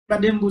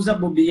badembuza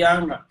Bobi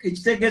Yanga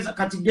ekitegeeza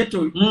kati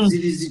ghetto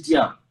ziri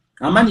zitya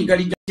amani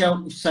gali gatya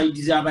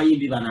side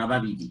z'abayimbi bana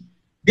ababiri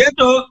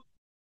ghetto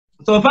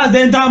so far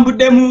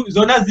zentambuddemu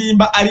zona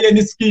zimba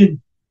alien skin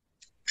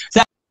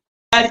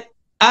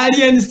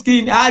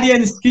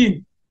alien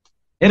skin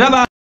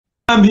era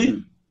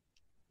bambi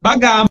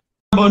bagamba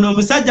ono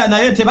musajja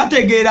naye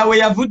tebategeera we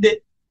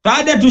yavudde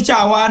baade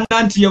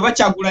tukyawaana nti yo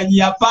bakyagulanye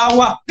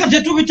yapaawa nga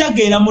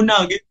tetubitegeera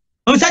munange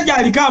omusajja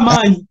aliko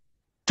amaanyi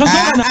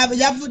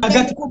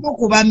yavudde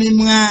kuba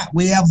mimwa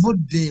we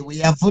yavudde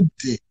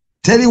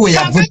teri we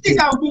yavudde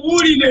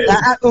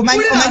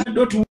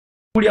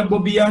tulya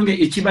Bobi Yange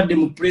ekibadde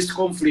mu press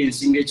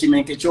conference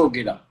ng'ekimenke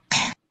kyogera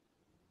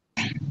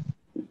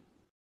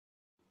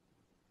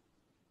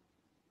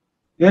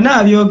yona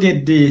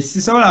abyogedde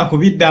sisobola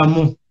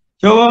kubiddamu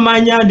kyoba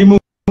omanya ndi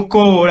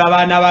mukoola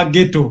abaana ba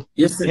ghetto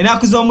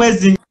ennaku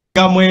z'omwezi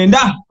nga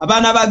 9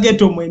 abaana ba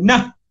ghetto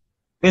mwenna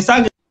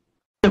besange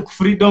ku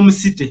Freedom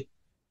City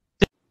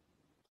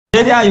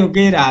teri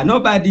ayogera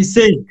nobody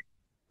say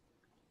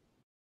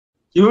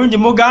kirungi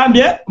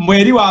mugambye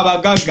mweri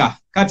w'abagagga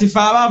kati fe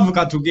abaavu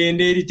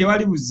katugende eri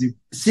tewali buzibu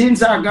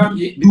sinza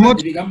agambye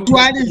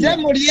mutwalize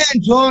muli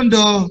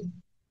entondo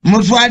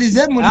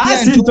mutwalize muli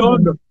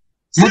entondo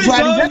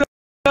mutwalize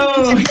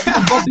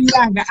Bobi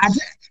Yanga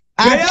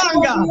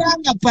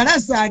Yanga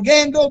Pallaso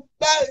agendo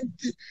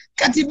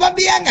kati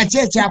Bobi Yanga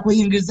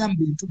kyekyakuyiingiza mu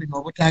bintu bino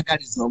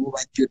obutaagaliza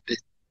obubajjudde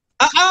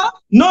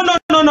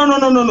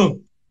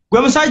no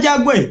gwe musajja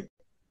gwe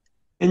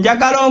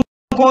njagala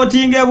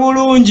nkootinge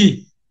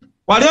bulungi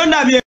wali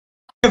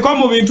ondabyeko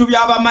mu bintu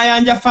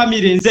by'abamayanja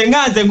family nze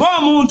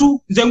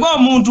ng'omuntu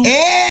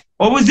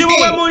obuzibu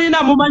bwe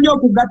mulina mumanyi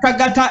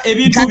okugatagata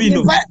ebintu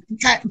bino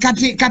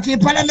kati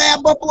palana ya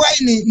Bobi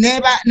Wine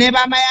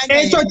neba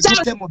amayanja ekyo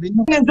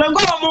nze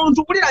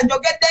ng'omuntu kulira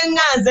njogedde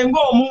nganze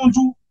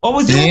ng'omuntu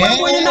obuzibu bwe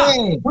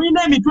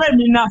mulina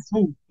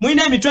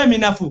emitwe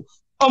eminafu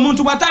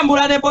omuntu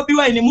bwatambula ne Bobi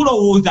Wine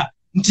mulowooza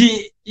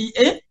nti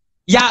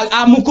ya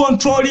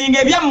amucontrolling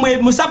ebyammwe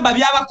musabba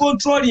byaba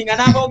controlling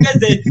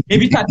n'abogeze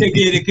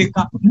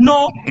ebitategerekeka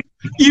no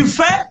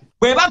ife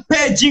bweba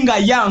page nga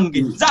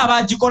yange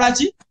zaba gikola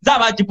ki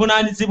zaba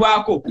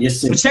givunaanizibwako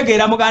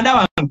mutegeera muganda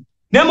wange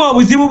nemo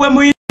obuzibu bwe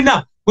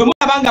muyina bwe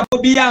mulabanga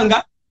Bobi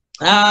Yanga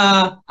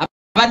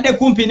abadde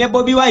kumpi ne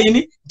Bobi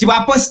Wine nti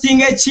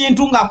bwapostinga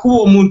ekintu nga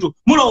kuba omuntu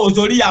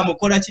mulowooza oli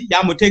yamukola ki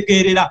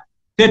yamutegeerera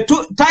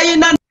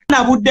tayina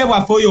na budde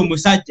bwaffe oyo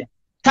omusajja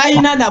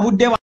tayina na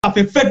budde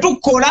bwaffe ffe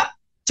tukola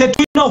kye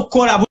tulina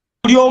okukola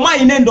buli omu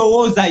alina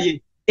endowooza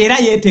ye era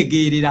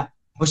yeetegeerera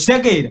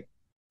okitegeera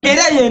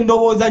era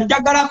yendowooza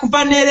njagala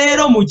kuva ne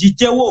leero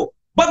mugijjewo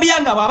Bobi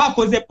Yanga bw'aba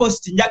akoze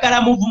post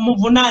njagala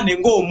muvunaane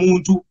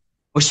ng'omuntu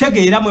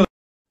okitegeera mwe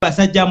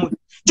basajjamu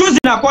juzi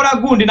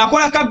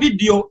nakola ka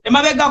video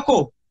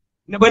emabegako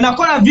bwe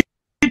nakola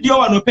video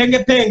wano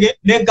penge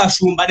ne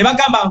Gashumba ne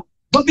bagamba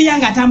Bobi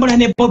Yanga atambula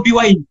ne Bobi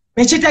Wine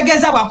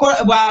ekitegeeza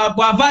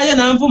bw'avaayo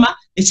n'anvuma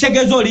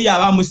ekitegeeza oli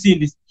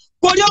yabamusindisa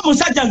kuli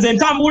omusajja nze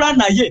ntambula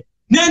naye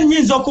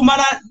nenyinza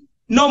okumala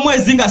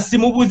n'omwezi nga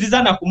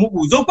simubuuziza na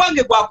kumubuuza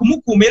okwange gwa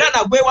kumukuuma era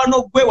nagwewa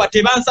n'ogwewa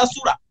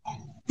tebansasula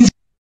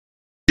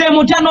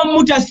temutya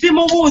n'omutya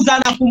simubuuza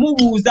na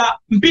kumubuuza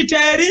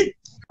mpita eri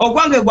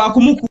okwange gwa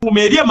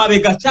kumukuuma eri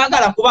emabega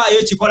kyagala kubaayo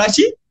ekikola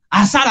ki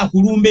asala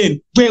kulumba eno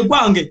gwe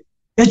gwange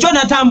ekyo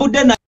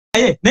natambudde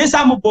naye naye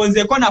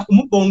saamubonzeeko na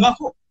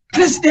kumubongako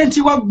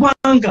pulezidenti wa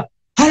ggwanga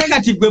ale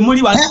kati gwe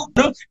muli wano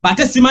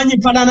bate simanyi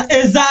mfanana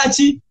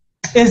ezaki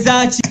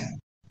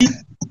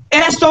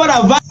era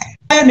sobola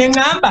vayo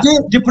neŋŋamba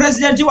di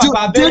pulezidenti wa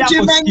kabeera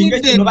postinga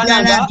kino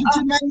bananga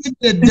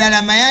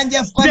ddala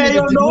mayanja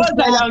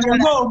ndowooza yange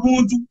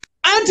ng'omuntu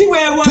anti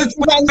weebwe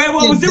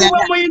obuzibu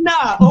bwe muyina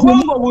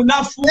obwongo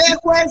bunafu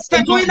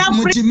tetulina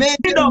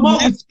freedom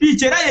of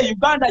speech era ye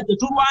Uganda gye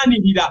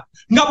tulwanirira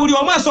nga buli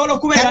omu asobola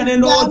okubeera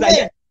n'endowooza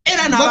ye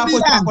era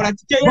n'abakozi bakola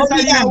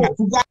kikyeyesaliranga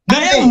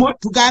naye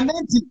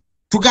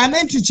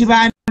tugambe nti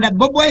kibanda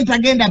Bobi Wine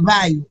tagenda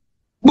vaayo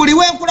buli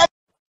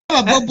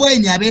wenkulaba Bobi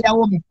Wine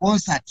abeerawo mu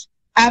concert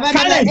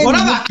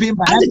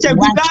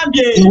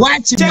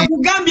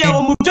kyekugambye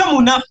omutwe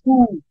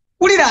munafu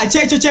kulira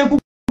kyekyo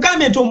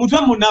kyekugambye nti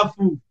omutwe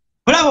munafu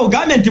olaba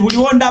ogambye nti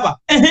buliwo ndaba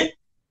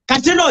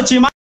kati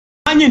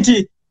nookimanyi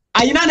nti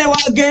ayina ne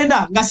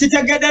wagenda nga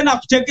sitegedde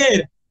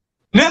nakutegeera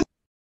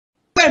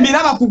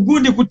emiraba ku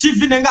gundi ku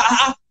TV nenga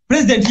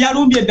pulezidenti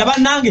yalumbye dda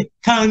bannange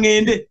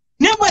kangende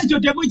naye bwekyo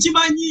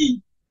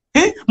temukimanyi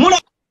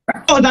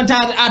mulowooza nti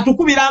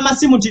atukubira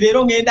amasimu nti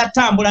leero ngenda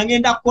tambula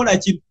ngenda kukola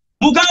kino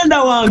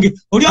muganda wange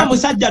oli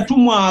omusajja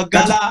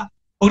tumwagala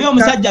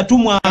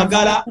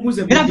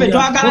era ffe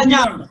twagala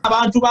nnyo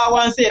abantu ba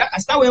wansi era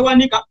kasita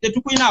weewanika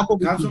tetukwinaako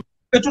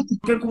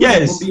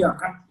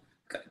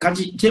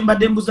kati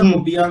kyembadde mbuza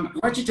Bobi Yanga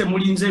lwaki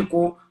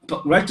temulinzeeko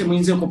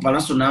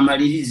Pallaso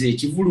n'amaliriza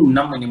ekivulu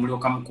nammwe ne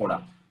mulyoka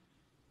mukola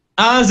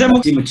nze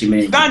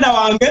muganda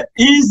wange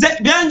nze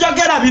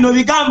byenjogera bino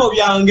bigambo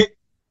byange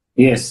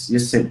yes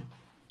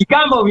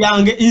bigambo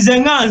byange nze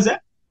nganze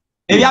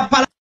ebya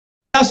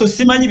Pallaso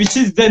simanyi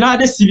bikize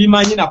nade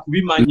sibimanyi na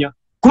kubimanya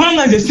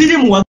kubanga nze siri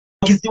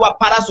muwagizi wa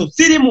Pallaso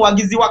siri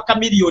muwagizi wa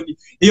Chameleone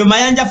eyo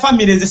Mayanja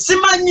family nze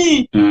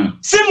simanyi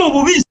simu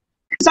bubi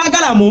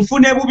sagala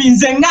munfune bubi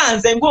nze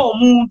nganze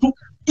ng'omuntu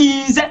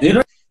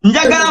inze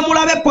njagala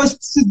mulabe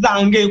posts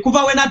zange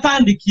kuva we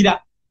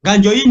natandikira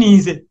ganjo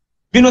yininze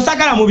bino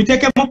sagala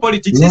mubiteke mu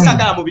politics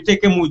sagala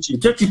mubiteke muki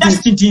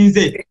just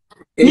nze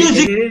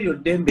music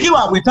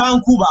kiwabwe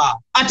tankuba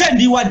ate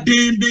ndi wa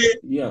dembe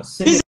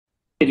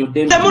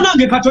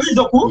temunange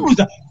katoyizo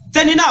kubuza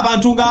tenina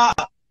abantu nga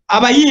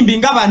abayimbi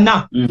nga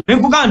banna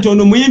nkuga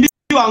ntono muyimbi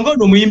wange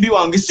ono muyimbi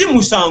wange si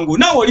musango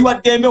nawe oli wa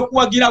dembe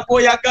okuwagira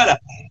koyagala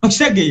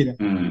okitegeera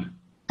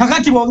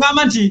kakati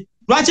bongamba nti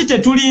lwaki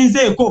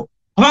tetulinzeeko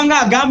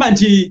abanga agamba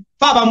nti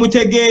baba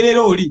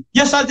mutegeerera oli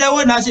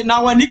yasazeewo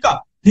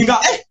nawanika nga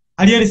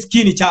ali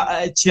skin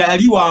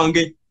kyali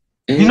wange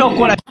nina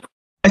okukola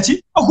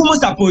ki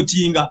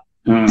okumusapootinga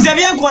nze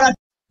byenkola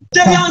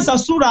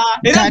tebyansasula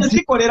era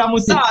nesikolera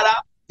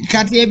musaala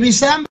kati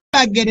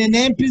ebisambagere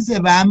n'empize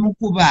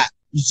bamukuba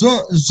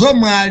zo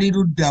mwali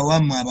ludda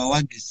wamu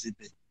abawagizi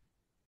be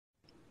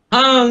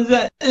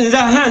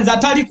nze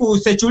atali ku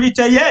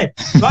security ye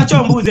lwaki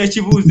ombuuza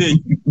ekibuuzo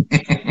ekyo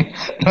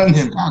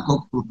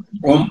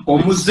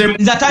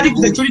nze atali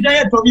ku security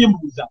ye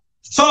tobimbuuza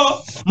so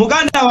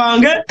muganda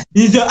wange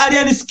nze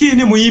alien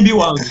skin muyimbi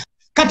wange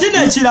kati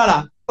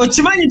n'ekirala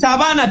okimanyi nti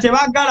abaana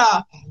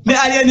tebagala ne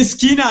alien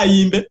skin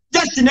ayimbe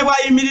just ne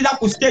bwayimirira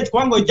ku stage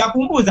kubanga ojja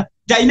kumbuuza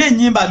talina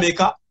ennyimba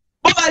meka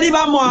bo bali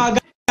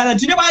bamwagala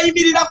nti ne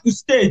bwayimirira ku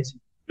stage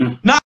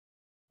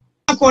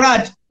nakola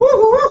ati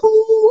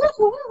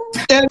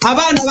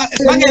abaana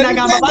bagenda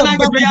gamba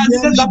banange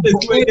tweyanzize zabbe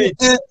tuwere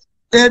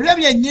ebyo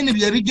byennyini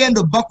bye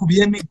bigenda obba ku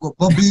by'emiggo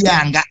Bobi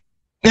yanga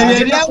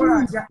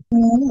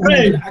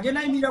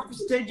agenda yimirira ku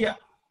stage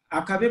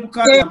akabe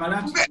bukala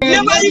malati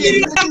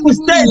nebayimirira ku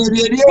stage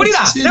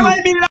kulira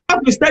nebayimirira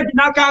ku stage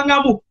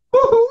nakangamu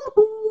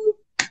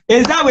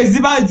ezaabwe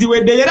ziba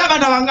ziwedde era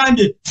abaana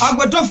bangambye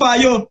agwe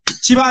tofaayo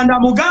kibanda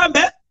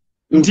mugambe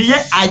nti ye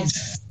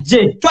ajje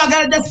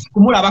twagala just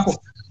kumulabako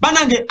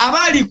banange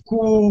abali ku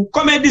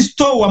comedy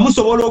store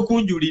musobola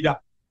okunjulira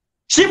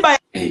Shimba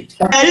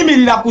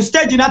yayimirira ku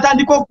stage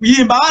natandika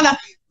okuyimba abaana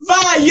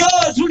vayo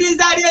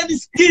tuliza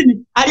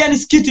alien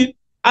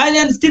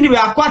skin bwe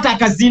akwata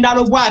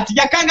akazindalo bwati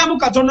yakangamu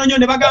katono nnyo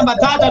ne bagamba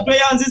taata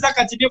tweyanziza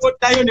kati ndiko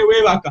tayo ne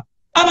weebaka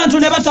abantu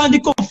ne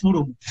batandika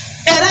okufuluma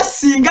era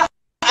singa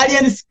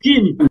alien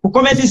skin ku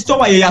comedy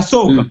store ye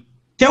yasooka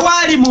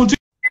tewali muntu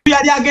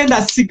yali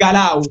agenda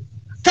sigalaawo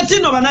kati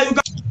no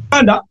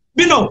bannayuganda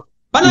bino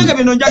banange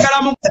bino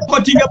njagala mu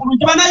kotinga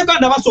bulungi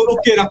bannayuganda basobola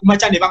okukeera ku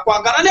makya ne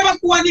bakwagala ne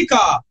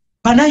bakuwanika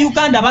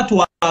bannayuganda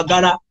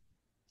batwagala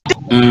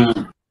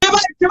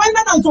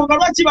tebalina na nsonga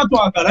lwaki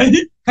batwagala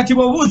kati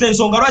bw'obuuza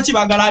ensonga lwaki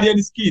baagala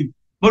alien skin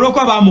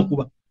olw'okuba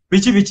baamukuba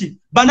biki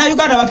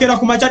bannayuganda bakeera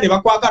ku makya ne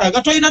bakwagala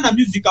nga tolina na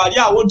music ali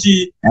awo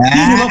nti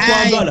nini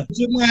bakwagala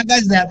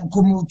kimwagaza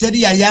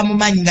teri yali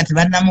amumanyi nga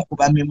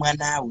tebannamukuba mimwa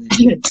naawe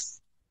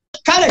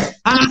kale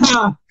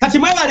kati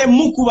mwebale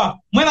mukuba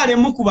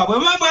bwe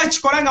mweba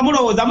ekikola nga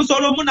mulowooza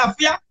musobola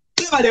omunafuya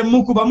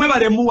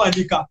mwebale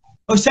muwanika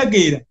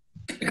osegeera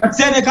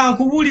sene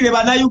kankubuulire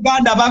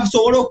bannayuganda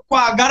bakusobola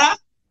okukwagala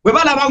bwe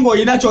balaba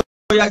ng'olina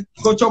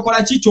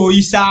kyokola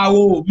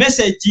kikyoyisaawo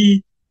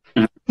meseji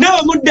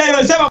newe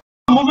muddeyo seba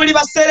mumuli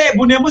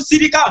baserebu ne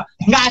musirika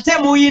ng'ate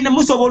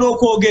musobola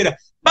okwogera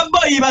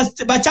baboyi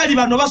bakyali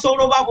bano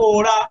basobola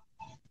obaboola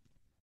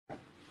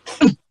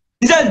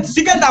nze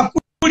sigenda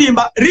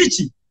kulimba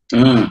Richie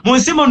mu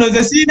nsi muno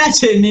nze sirina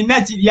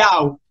kyenina kiri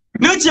awo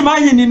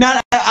nokimanyi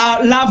nina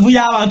laavu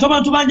y'abantu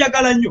abantu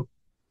banjagala nnyo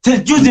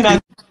juzi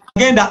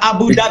nagenda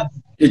Abu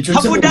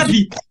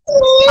Dhabi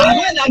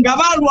abaana nga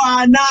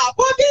balwana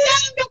Bobi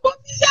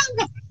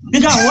yanga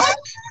nikawa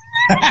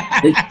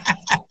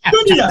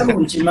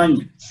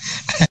nkimanyi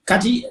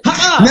kati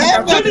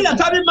Junior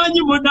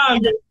tabimanyi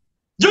munange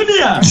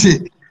Junior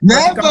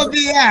naye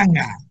Bobi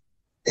yanga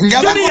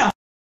Junior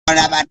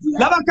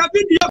laba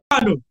kavidiyo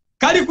kano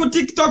kali ku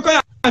TikTok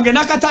yange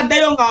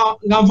nakataddeyo nga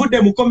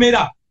nvudde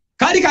mukomera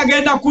kali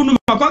kagenda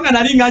kunuma kwanga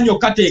nali nga nnyo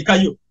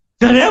kateekayo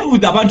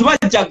terebuuza abantu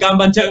bajja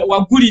gamba nti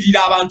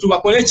wagulirira abantu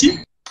bakole ki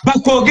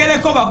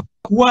bakwogereko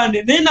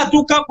bakuwane naye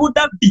natuuka Abu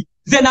Dhabi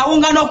nze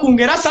nawunga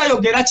n'okungera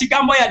saayogera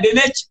kigambo yadde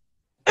neki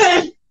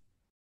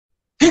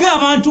nga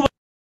abantu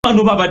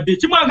bano babadde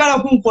kimwagala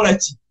kunkola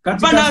ki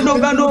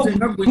banandoga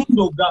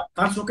n'okundoga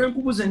kasooke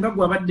nkubuze nga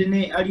gwabadde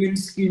ne alien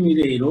skin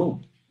leero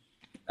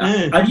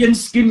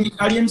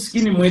alien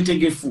skin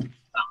mwetegefu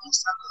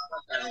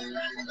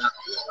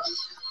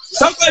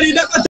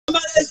sakolina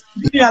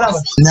Tamale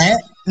alaba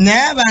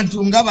naye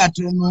abantu nga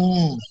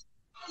batono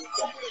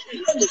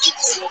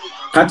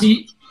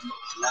kati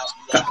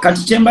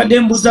kyembadde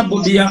mbuuza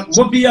Bobi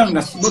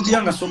yanga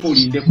soka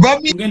olinde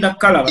tugenda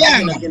kukalaba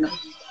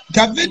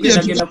kavidiyo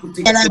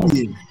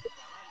tukalabye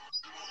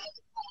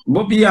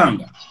Bobi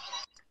yanga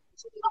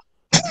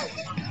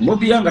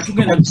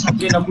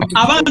tugenda ku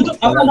abantu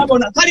abana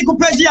bona kali ku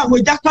page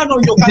yabwe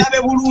jakano yo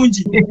kalabe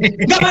bulungi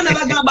ngabana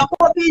bagamba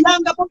Bobi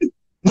yanga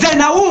nze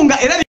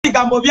nawunga era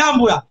bigambo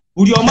byambula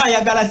buli omu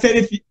ayagala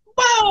selfie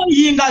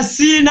yinga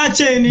sina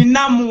cheni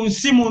na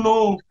munsi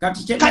muno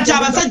kati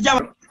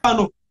abasajja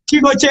bano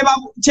kino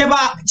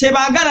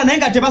kyebagala naye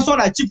nga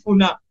tebasobola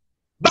kifuna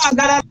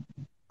bagala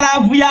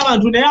laavu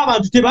y'abantu naye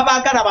abantu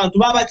tebabagala abantu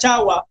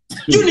babakyawa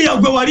Junior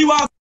gwe wali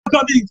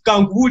wakabi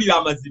kankubuulira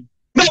amazima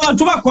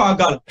abantu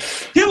bakwagala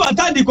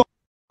tebatandika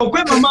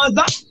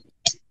okwemamaza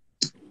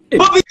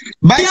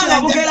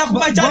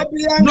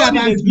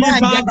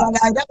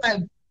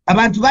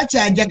abantu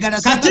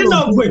bakyajagala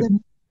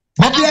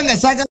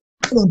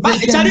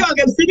Chali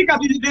wange msirika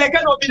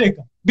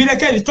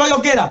bilekeni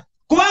toyogera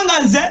kubanga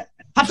nze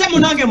hata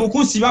munange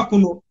mukunsiba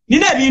kuno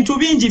nina ebintu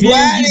bingi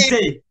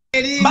byenjise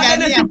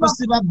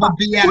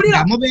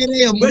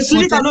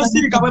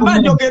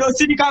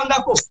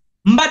osirikangako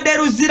mbadde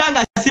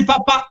ruziranga si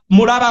papa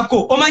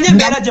mulabako omanye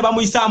embeera gye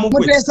bamuyisaamu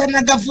gwe mutesa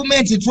na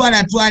gavumenti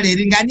twala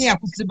eringa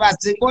yakusiba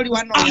singa oli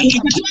wano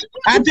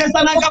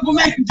atesa na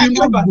gavumenti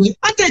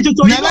ate ekyo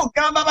tolina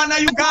okugamba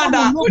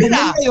bannayuganda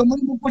ulira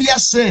omulimu kulya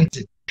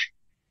ssente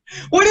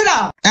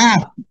ulira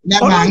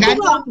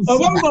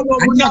obongo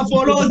bwobunafu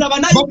olowooza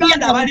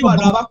bannayuganda bali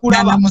wano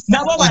abakulaba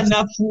nabo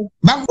bannafu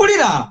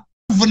ulira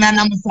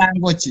vunana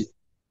musango ki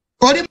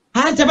oli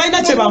ate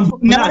balina kye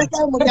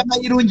bamuvunanabalekayo mulyama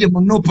irungi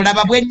munupu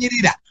laba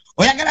bwenyirira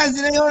oyagala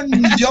nzireyo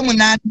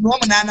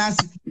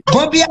n'omunanasi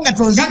Bobi nga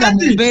tonziga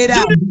mu mbeera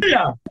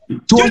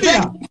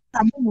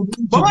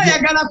bw'oba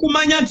oyagala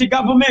kumanya nti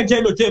gavumenti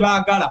eno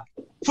tebaagala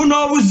funa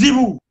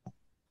obuzibu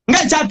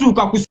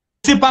ng'ekyatuuka ku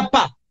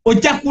sipapa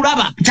ojja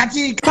kulaba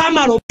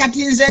kamalo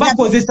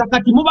bakozesa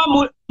kati muba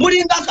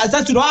mulinga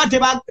kasasiro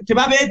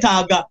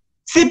tebabeetaaga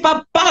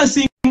sipapa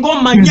singa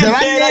omanya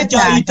embeera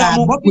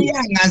gyayitamu Bobi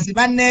nga nze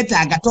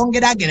banneetaaga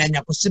tongerageranya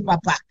ku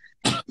sipapa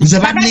nze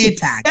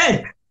banneetaaga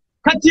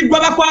kati gwe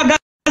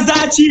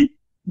bakwagaza ki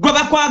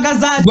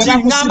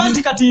ngamba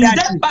nti kati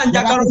nze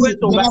banjagala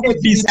okwetooga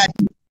ABC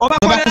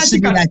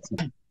obakolera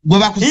gwe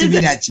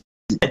bakusibira ki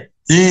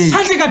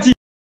ate kati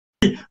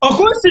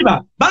okunsiba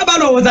baba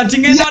balowooza nti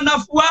ngenda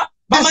nafuwa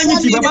bamanyi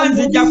ti bwe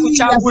banzijja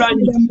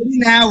kukyagulanye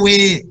naawe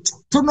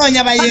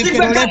tunoonya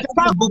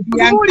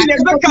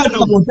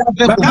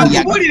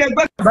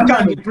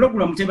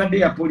program tebadde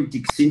ya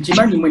politics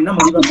nkimanyi mwenna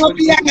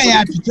Bobiyanga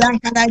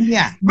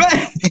yatucyankalanya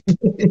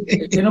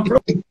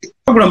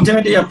program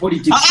tebadde ya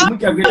politics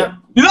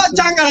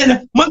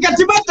nibakyankalanya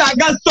mwekati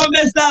bataaga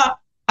somesa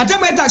ate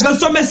mwetaaga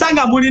somesa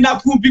nga mulina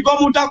kumpi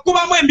omuntu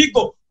akubamu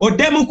emigo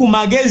oddemu ku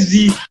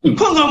magezi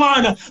konga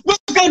mwana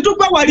kantu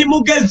gwe wali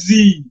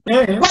mugezi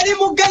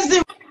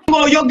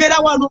ng'oyogera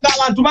wano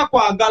ng'abantu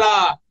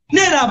bakwagala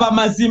neraba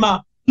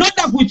mazima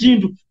nodda ku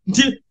kintu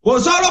nti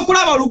osobola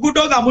okulaba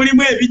oluguudo nga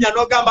mulimu ebinya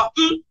n'ogamba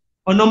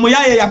ono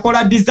muyaye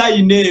yakola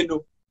design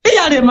eno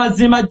iyale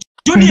mazima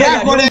Junior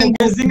yali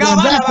omugezi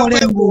ng'abaana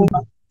bakwegomba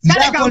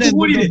kale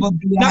kankubulire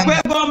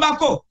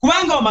nakwegombako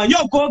kubanga omanyi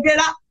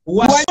okwogera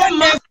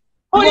wasoma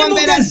oli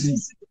mugezi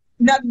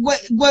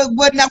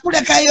gwe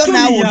nakulekayo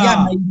naawe oli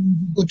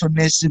amayingo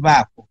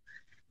tonesibaako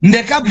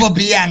ndeka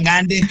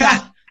Bobiyanga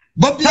ndeka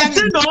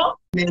Bobiyanga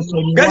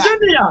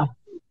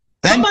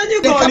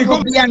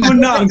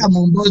Junior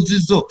mu mboozi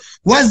zo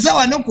wazza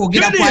wano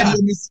kwogera kwali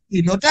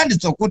emisiki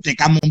otandise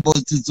okuteeka mu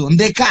mboozi zo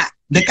ndeka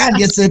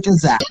ndye sente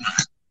zange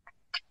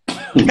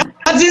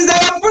kati nze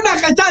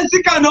yafuna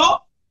kakyasi kano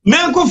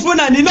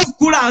nenkufuna nina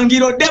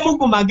okukulangira oddemu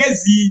ku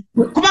magezi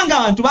kubanga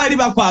abantu baali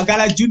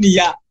bakwagala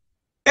Junior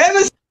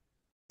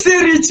si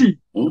Richie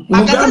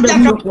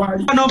akasajja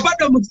kano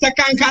mpadde omukisa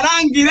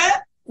kankalangire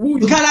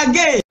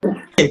nkalage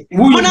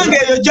munange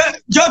eyo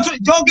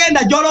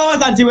gyogenda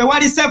gyolowooza nti we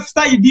wali safe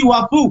side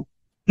wafu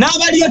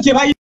n'abaliyo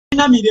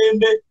tebalina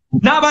mirembe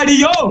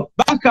n'abaliyo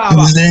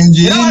bakaaba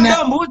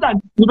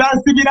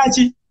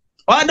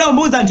wadde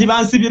ombuuza nti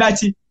bansibira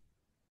ki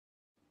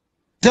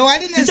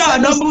tewali ne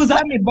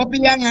sami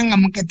Bobiyanga nga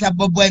muketa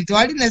Bobo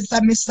tewali ne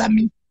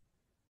sami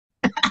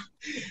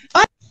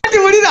ati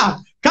mulira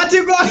kati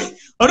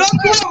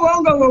olwokuba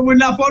obwongo bwe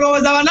bunafu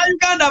olowooza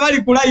bannayuganda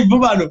bali ku live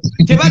bano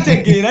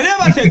tebategeera naye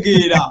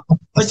bategeera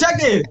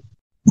okyageera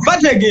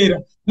bategeera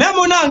naye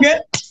munange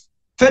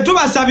ffe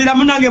tubasabira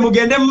munange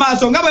mugende mu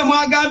maaso nga bwe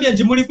mwagambye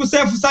nti muli ku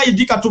safe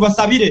side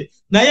katubasabire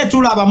naye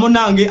tulaba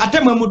munange ate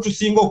mwe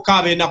mutusinga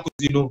okukaaba ennaku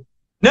zino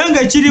naye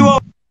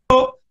ng'ekiriwo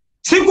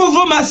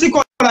sikuvuma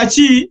sikola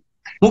ki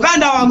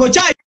muganda wange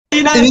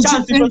okyayina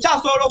chansi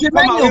tokyasobola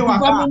okukomawo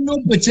ewaka mu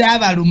nnupu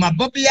kyabaluma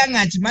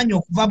Bobiyanga nkimanyi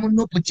okuva mu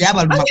nnupu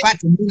kyabaluma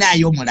kwati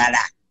mulinayo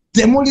omulala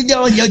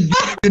temulidewo nyo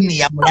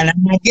Junior mulala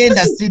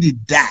nagenda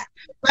siridda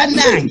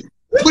bannange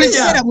buli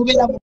kiseera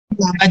mubeera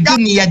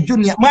mugamba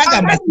Junior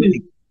mwagamba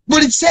siri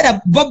buli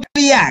kiseera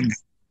Bobiyanga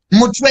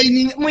mu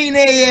training mwine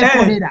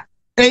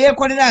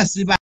eyeekolera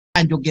nsiba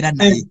njogera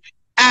naye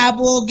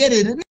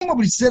abogerere nimo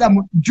buli kiseera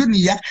mu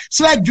Junior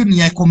siba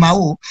Junior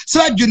komawo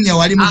siba Junior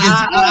wali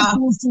mugezi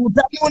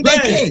osuusuuta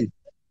mundeke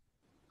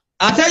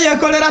ate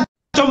yeekolera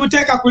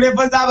tomuteeka ku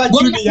levo z'aba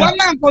Junior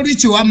wamma nkoli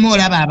ki wamma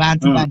olaba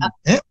abantu bano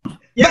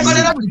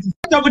Yakolera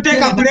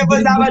tabuteka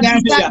kulebo za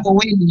Junior.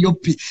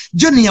 Yopi.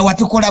 Junior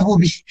watukola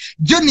bubi.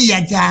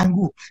 Junior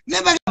jangu.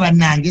 Neba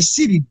banange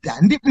sirida.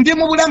 Ndi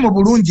mu bulamu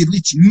bulungi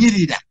Richie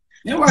nyirira.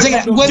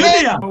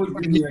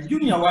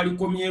 Junior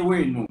walikomye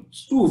wenu.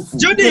 Stufu.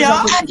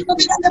 Junior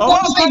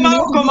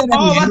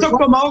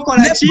batokoma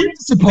okola ki?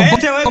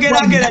 Ete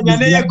wegeragera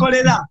nyane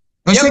yekolera.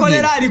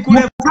 Yekolera ali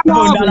kule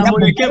bondala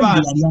muleke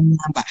bantu.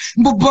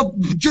 Mbo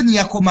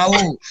Junior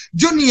komawo.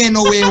 Junior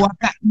no we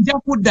waka nja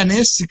kudda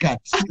ne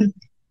sikati.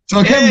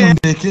 Soke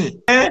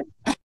mundeke.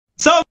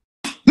 So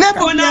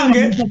nebo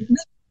nange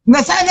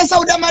nasanga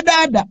sauda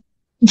madada.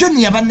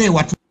 Junior banne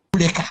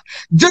watuleka.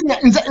 Junior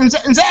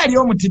nza ali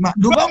omutima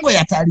Lubongo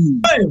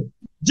yatali.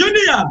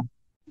 Junior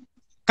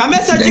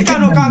kamesa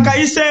chikano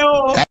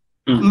kakaiseyo.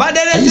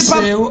 Mbadele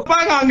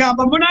sipapanga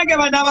ngamba munange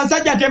bana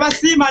abasajja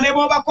tebasima ne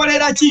bo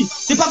bakolera ki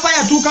sipapa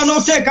yatuuka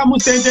n'oteeka mu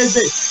sente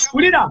ze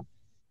ulira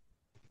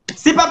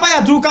sipapa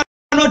yatuuka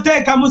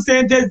n'oteeka mu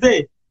sente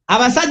ze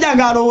abasajja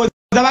ng'alowooza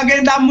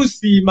bagenda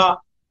musiima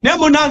ne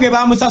munange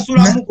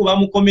bamusasulamu kuba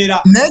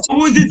mukomera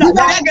obuziza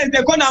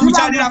yagezeko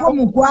n'amukyalirako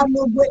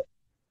mukwano gwe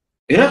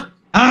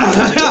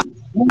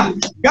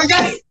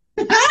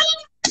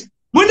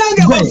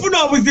munange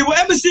bafuna obuzibu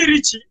MC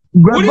Richie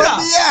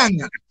ulira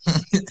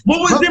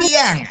mubuzibu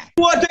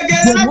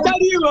wotegeera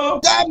taliwo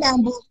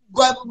gamba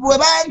bwe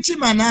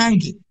bankima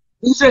nange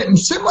nze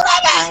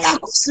nsimulabanga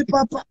ku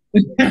sipapa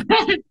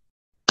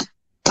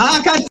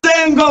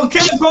akasengo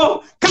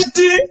keko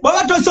kati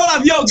baba tosola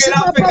byogera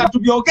ffe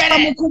katubyogera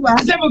mukuba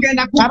ate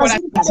mugenda kukola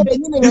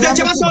nze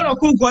kyebasobola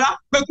okunkola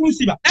kwe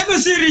kunsiba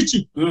MC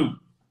Richie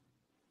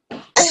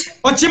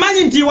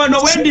okimanyi nti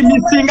wano wendi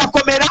misinga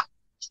komera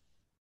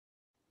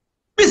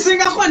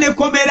misingako ne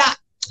komera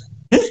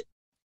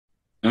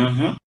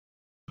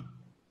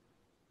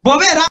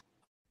bobera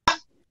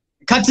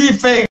kati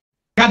ffe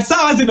kati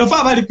sawa zino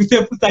fa bali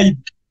kusefu saidi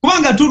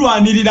kubanga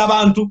tulwanirira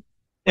abantu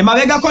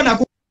emabegako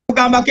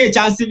nakugambako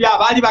ekyansibya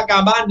abaali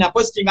bagamba na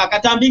posting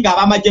akatambi nga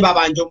abamagye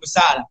babanja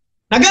omusaala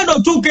nagenda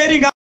otuuka eri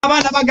nga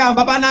abaana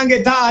bagamba banange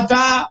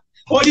taata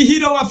oli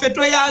hiro waffe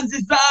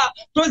toyanziza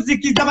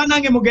tozikiza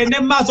banange mugende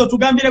mu maaso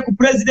tugambire ku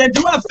president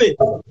waffe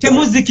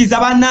temuzikiza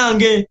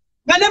banange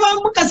nga ne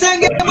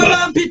bamukasenge mwe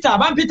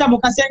bampita mu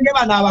kasenge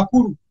bano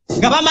abakulu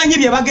nga bamanyi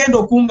bye bagenda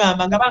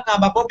okungamba nga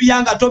bagamba Bobi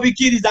yanga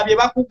tobikiriza bye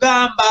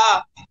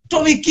bakugamba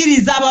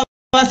tobikiriza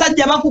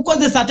abasajja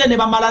bakukozesa ate ne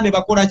bamala ne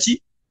bakola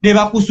ki ne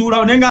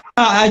bakusuula nenga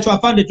ekyo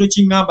afande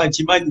tokingamba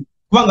kimanyi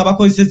kubanga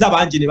bakozeseza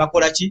bangi ne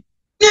bakola ki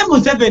ne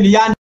Museveni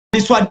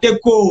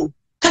yandiswaddeko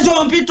kati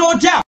ompita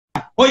otya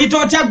oyita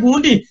otya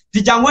gundi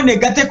zijango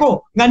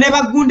negateko nga ne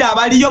bagunda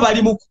abaliyo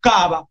bali mu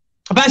kukaaba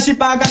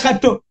bashibaga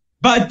kato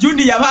ba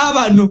Junior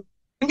babano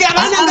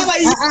ngabana nga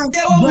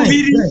bayisewo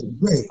mubiri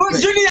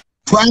Junior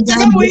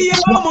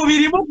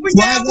mubiri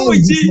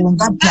mukunyamuki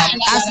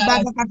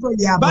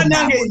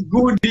banange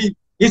gundi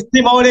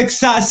istimole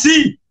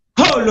kisasi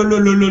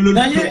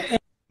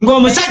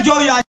ng'omusajja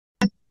oyo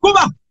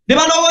kuba ne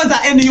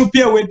balowooza NUP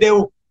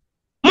eweddewo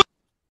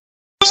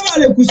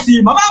bale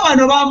kusiima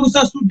babano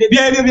bamusasudde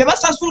byebyo bye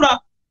basasula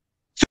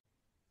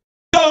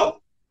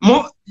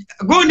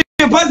gundi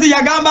mpozi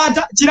yagamba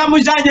ata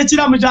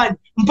kiramujanye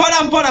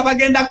mpola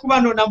bagenda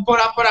kubanona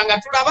mpola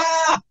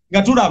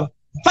nga tulaba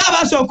fa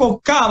basooka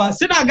okukaaba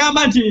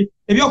sinagamba nti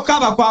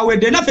ebyokukaaba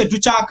kwawedde naffe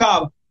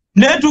tukyakaaba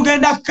naye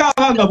tugenda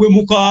kukaaba nga bwe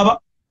mukaaba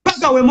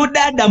paka we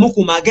muddaaddamu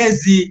ku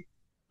magezi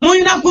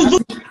mulina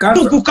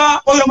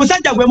kuzukuka oyo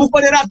musajja gwe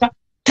mukolera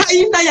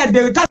tayina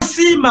yadde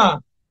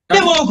tasiima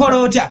ne bwokola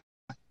otya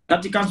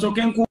kati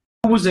kasooke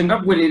nkubuuze nga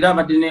gwerera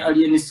abadde ne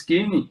Alien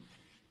Skin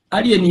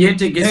Alien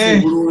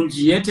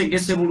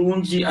yetegese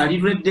bulungi ali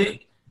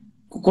ready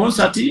ku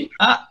concert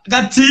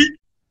kati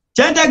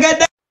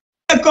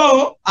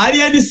kyentegeddeko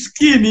Alien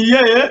Skin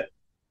ye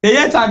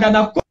teyetaaga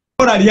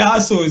nakukola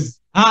lyasozi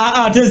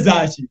ate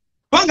zaaki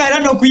kubanga era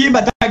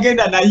n'okuyimba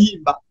tagenda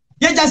nayimba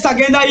ye just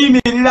agenda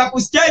yimirira ku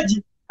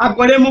stage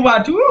akolemu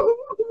bwatu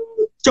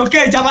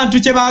kyokka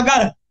ekyabantu kye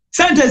baagala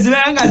sente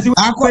zibeera nga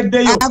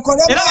ziweddeyo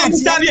era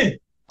bamusabye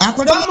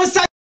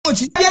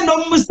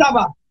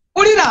n'omusaba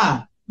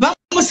ulira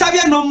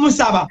bamusabye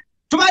n'omusaba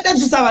tubadde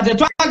tusaba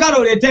tetwagala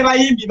oleete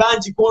bayimbi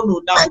bangi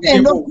kononaku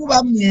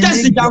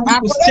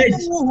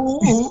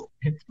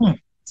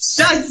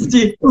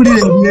stage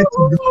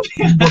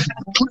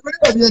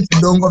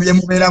ebyekidongo bye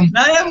mubeeramu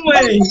naye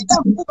mwe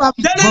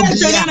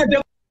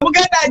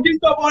mugenda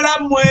agisobola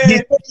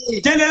mwe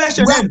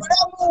generation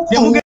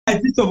temugenda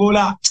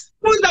agisobola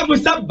muza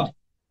musabba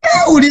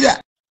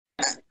ulira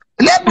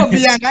ne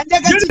Bobi yanga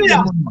njagakidde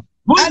muno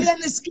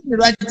Alien Skin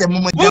lwaki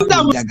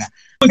temumujjaga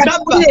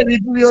kati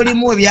ebintu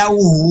byolimu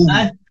ebyawuwu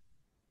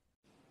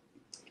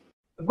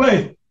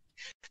gwe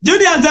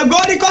Junior nze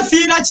goliko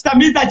siina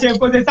kitamiza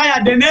kyenkozesa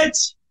yadde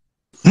neki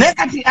naye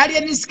kati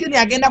Alien Skin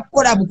agenda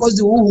kukola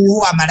bukozi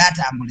wuuwu amala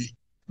atambule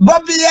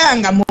Bobi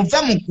yanga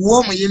muve mukuwa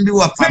omuyimbi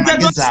waffe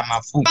amagezi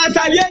amafu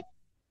basabye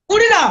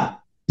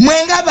ulira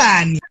mwenga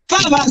baani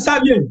fa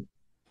basabye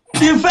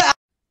ife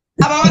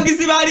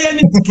abawagizi ba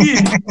Alien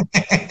Skin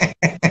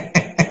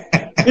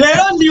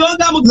Lero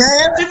ndionga mu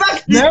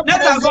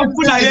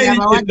netagofuna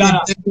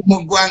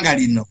mu ggwanga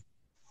lino.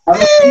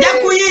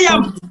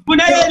 Nyakuyiya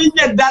funa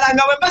yerinye ddala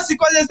nga bwe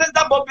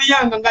basikozeseza Bobi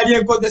Yanga nga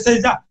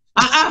lyekozeseza.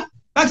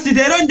 Fakti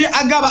lero ndi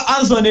agaba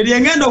Anthony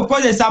lyengenda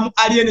okukozesa mu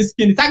alien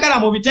skin. Tagala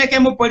mu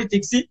biteekemu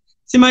politics.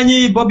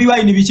 Simanyi Bobi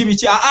Wine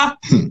bichi.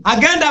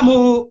 Agenda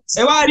mu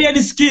ewa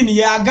alien skin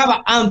ya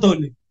agaba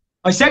Anthony.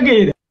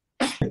 Oshageera.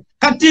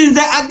 Kati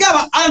nze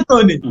agaba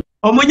Anthony.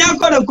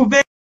 Omunyankole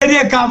kuva eri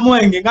e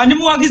Kamwenge nga ndi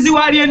muwagizi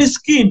wa alien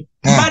skin.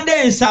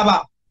 Mbadde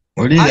nsaba.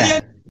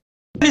 Alien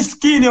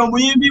skin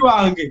omuyimbi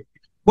wange.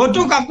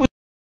 Botuka ku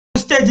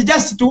stage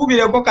just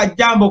tuubireko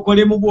kajjambo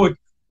okole mu bwoti.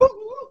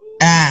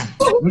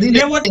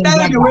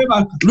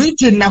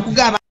 Richie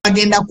nakugamba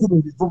agenda kuba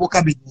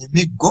ebivubuka bino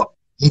emiggo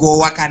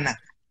ng'owakana.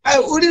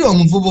 Ulira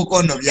omuvubuka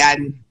ono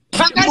byali.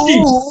 Kakati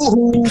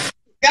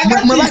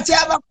mwe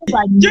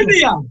bakyabakuba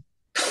Junior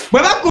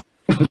bwe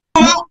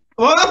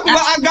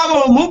bakuba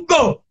agaba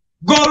omuggo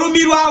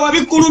g'olumirwa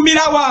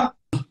wabikulumirawa.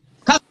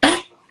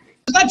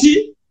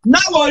 Kakati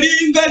nawe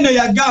olinga eno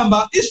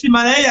yagamba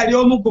Isima naye yali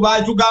omu ku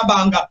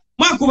baatugambanga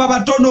mwakuba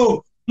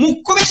batono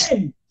mukube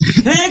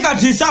naye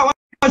kati saawa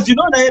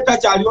zino naye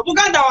takyaliwo.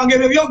 Muganda wange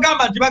ebyo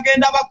byogamba nti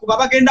bagenda bakuba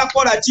bagenda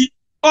kukola ki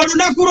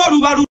olunaku lwo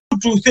luba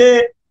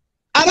lutuuse.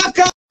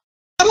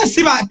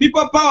 Abasiba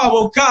people power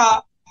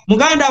bokka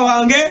muganda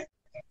wange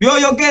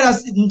byoyogera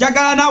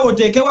njagala nawe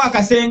oteekewo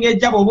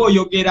akasengejja bw'oba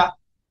oyogera.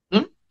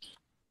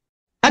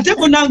 Ate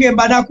munange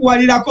mba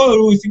nakuwalirako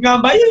oluusi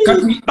ngamba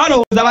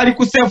balowooza bali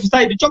ku safe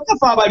side kyokka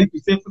fe abali ku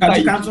safe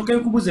side. Kansoke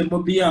nkubuze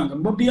Bobi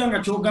Yanga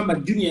kyogamba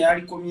Junior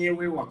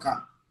yalikomyewo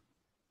ewaka.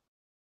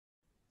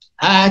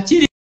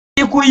 Kiri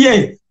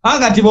kuye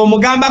agati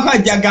bw'omugambako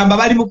ajja gamba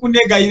bali mu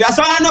kunegayira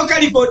asobola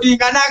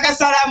n'okalikodinga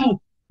n'akasalamu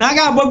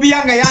n'agamba Bobi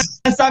Yanga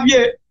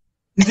yansabye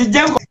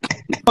nzijje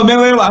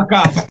nkomewo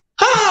ewaka.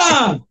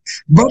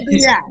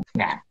 Bobi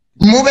Yanga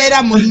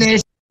mubeera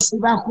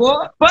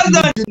munneesibako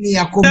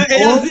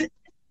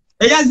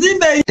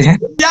eyazimba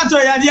eryato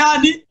yali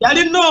ani?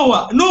 Yali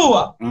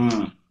Nowa.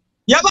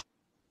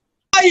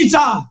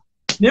 Yabayita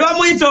ne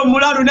bamuyita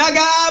omulalu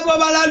n'agamba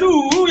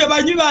balalu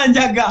yabanywi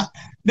banjaga.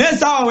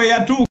 Nesaawa we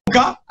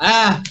yatuuka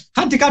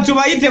kati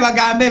katubayite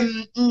bagambe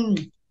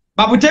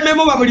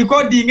babutememu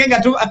babulikodinge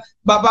nga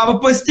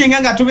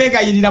babupostinga nga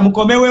tubeegayirira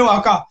mukomewo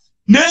ewaka.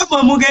 Naye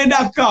mwe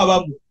mugenda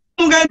kukaabamu.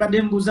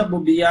 Badde mbuuza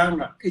Bobi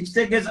Yanga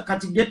ekitegeeza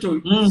kati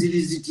geto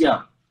ziri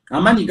zitya?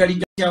 Amaanyi gali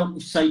gatya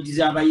ku sayidi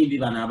z'abayimbi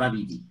bano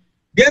ababiri?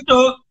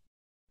 Geto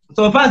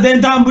sofa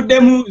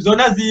zentambuddemu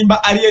zonna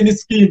zimba alien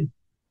skin.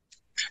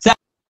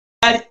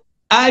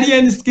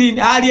 Alien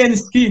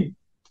skin.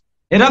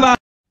 Era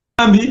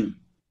bambi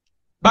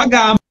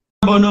bagamba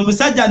ono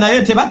omusajja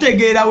naye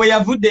tebategeera we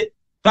yavudde.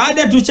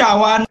 Twadde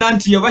tukyawaana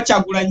nti yo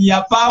Bakyagulanyi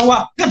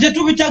yafaawa nga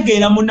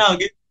tetubitegeera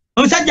munange.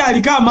 Omusajja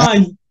aliko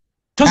amaanyi.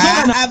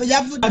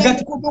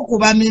 Yavudde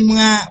kuba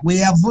mimwa we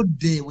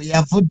yavudde.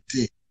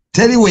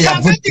 Teri we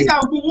yavudde.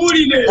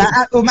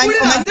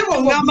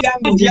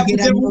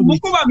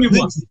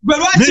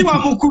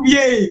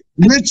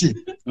 Richie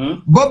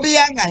Bobi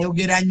Yanga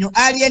ayogera nnyo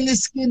alien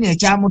skin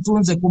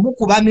ekyamutunze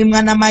kumukuba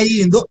mimwa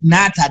n'amayindo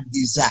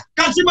n'ataddiza.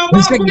 Kati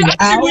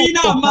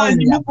muyina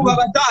amaanyi mukuba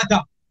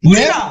bataata.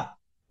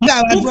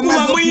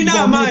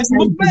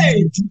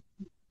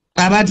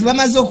 Abantu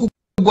bamaze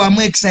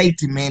okugwamu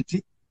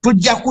excitement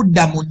tujja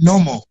kudda mu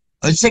nomo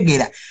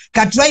osegera.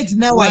 Kati right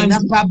now walina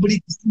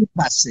public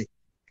sympathy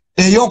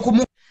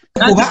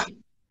ey'okumukuba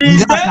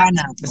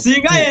ng'akaana.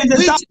 Singa yenze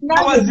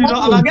saawa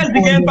zino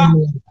amagezi gemba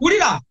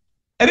kulira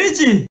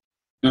Richie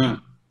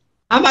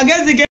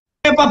amagezi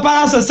gemba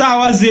Pallaso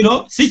saawa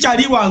zino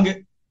sikyali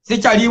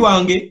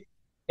wange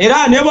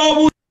era ne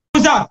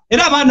b'obuuza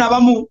era abaana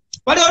abamu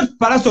waliwo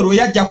Pallaso lwe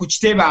yajja ku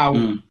kitebe awo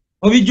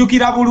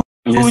obijjukira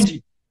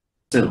bulungi.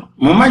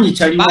 Mumanyi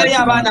kyali bali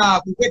abaana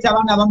kukweta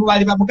abaana abamu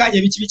bali bamukanye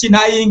ebiki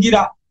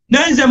n'ayingira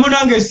nenze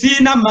munange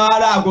siina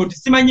maala ago nti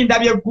simanyi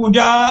ndabye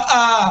eggunda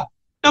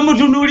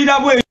namutunuulira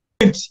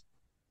bwenti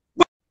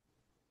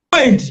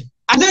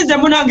ate nze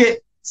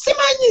munange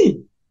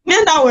simanyi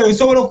nendawe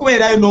osobola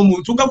okubeerayo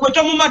n'omuntu nga gwe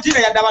tomumatira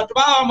yadde abantu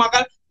baba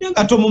bamwagala naye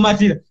nga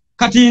tomumatira.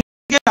 Kati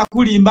ngenda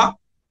kulimba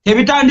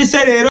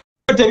tebitandise leero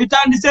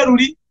tebitandise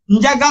luli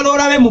njagala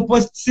olabe mu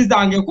posts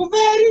zange kuva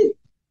eri.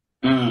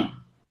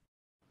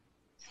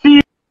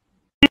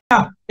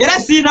 Era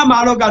siina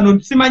maalo gano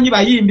simanyi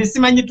bayimbi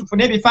simanyi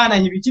tufune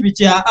ebifaananyi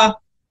biki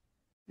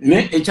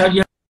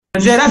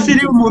era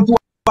siri omuntu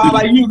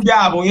w'abayimbi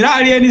abo era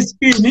alien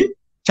skin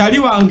kyali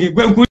wange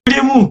gwe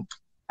nkulimu.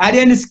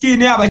 Alien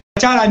skin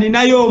abakyala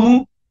ninayo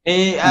omu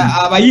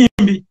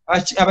abayimbi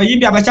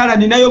abakyala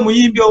ninayo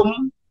omuyimbi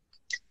omu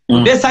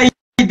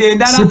besayide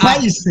endala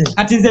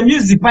kati nze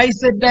music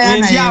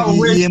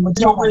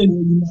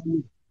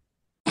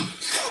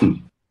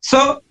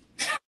so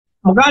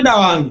muganda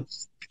wange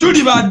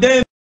tuli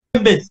baddembe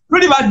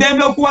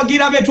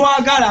okuwagira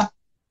betwagala.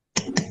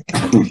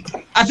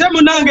 Ate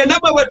munange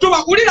nabwe bwe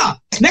tubakulira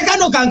ne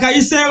kano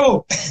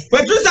kankayiseewo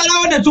bwe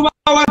tusalawo ne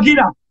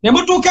tubawagira ne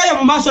mutuukeyo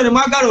mu maaso ne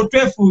mwagala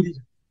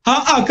otwefuulira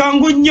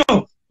kangu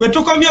nnyo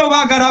wetukomye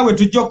obagala we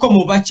tujjoko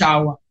mu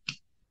bachawa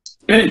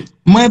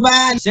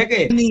mwebali shege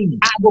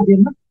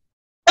agogena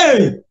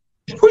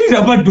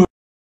kulira baddo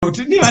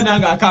niba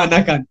nanga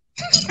akana kan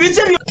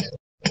biche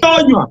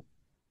byonywa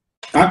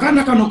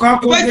akana kano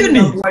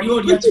kakogera wali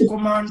oli ati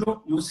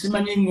komando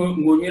musimanye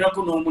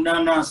ngonyerako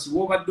n'omunanasi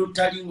wobadde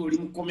otali ng'oli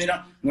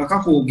mukomera nga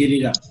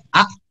kakogerera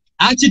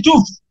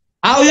akitufu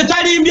awo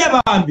yetalimbye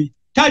bambi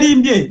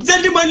talimbye nze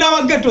ndi mwana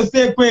wa geto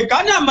sekweka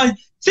anama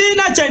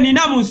sina kye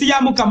nina mu nsi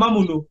ya Mukama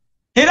muno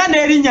era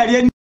n'erinnya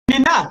lye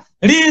nina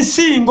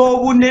linsinga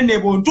obunene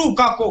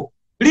bwontuukako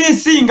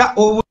linsinga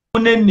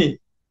obunene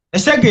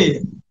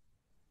esegere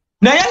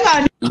naye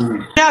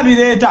nga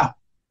abireeta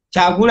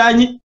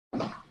Kyagulanyi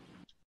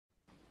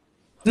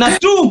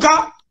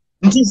natuuka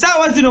nti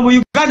saawa zino mu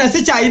Uganda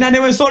sikyalina ne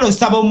wensolo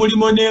saba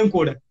omulimo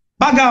n'enkola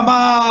bagamba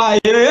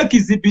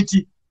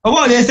ekizibiti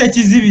oba oleese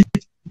ekizibiti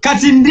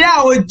kati ndi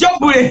awo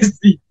jobless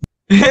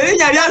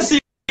erinnya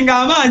lyansinga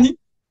amaanyi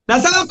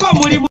nasalako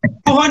omulimu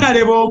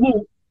honorable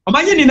omu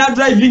omanyi nina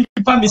driving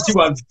permit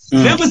wano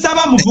ne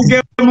musaba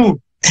muvugemu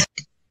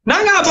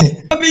nanga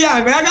Bobi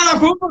yange yagala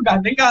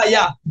kuvuga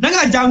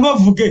nanga jangu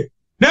ovuge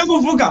ne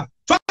muvuga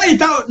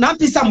twayita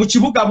nampisa mu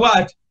kibuga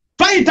bwati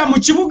twayita mu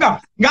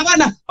kibuga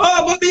ngabana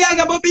Bobi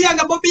yanga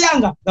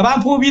nga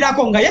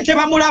bampuubirako nga ye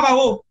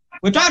tebamulabawo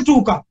bwe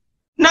twatuuka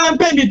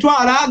nampa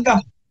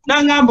emitwalaga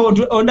nangamba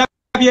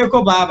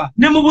ondabyeko baaba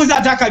ne mubuuza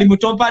atakali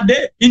mutompadde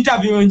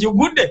interview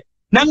njugudde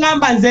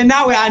nangamba nze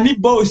naawe ani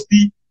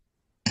boosi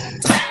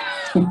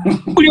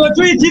buli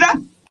otuyitira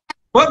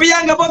Bobi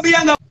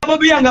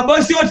yanga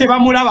boosi yo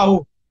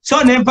tebamulabawo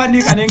so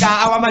nempandika nenga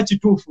awama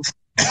kituufu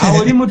awo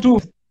oli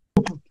mutuufu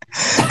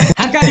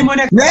akali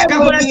mone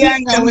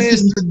yanga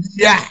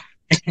wesudia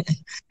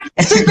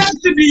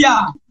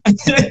sikasibiya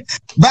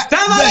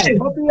Tamale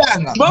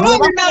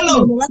Bobi nalo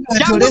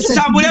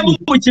jamutambule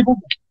mu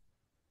kibuga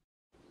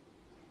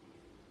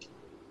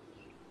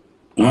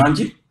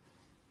wanji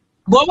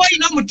bwoba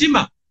ina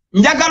mutima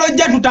njagala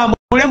ojja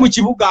tutambule mu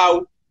kibuga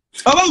awo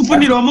oba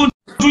nfunira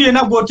omuntu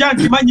yena gwotya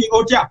nti manyi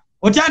otya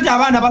nti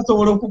abaana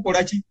basobola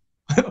okukola ki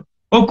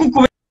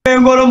okukuba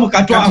engolo mu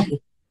katwako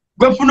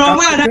gwe funa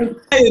omwana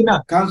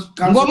yena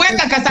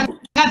ng'omweka kasa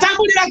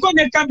ngatambulirako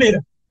ne kamera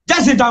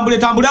jasi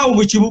tambule awo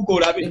mu kibuga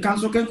olabe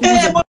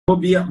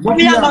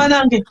Bobi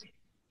yange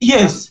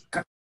yes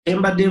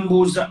embadde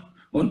mbuuza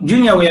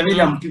Junior we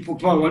yabeera mu People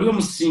Power wali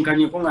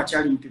omusisinkanyeko nga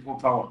kyali mu People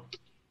Power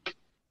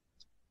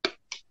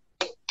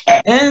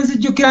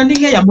enzijjukira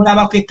ndinga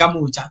eyamulabako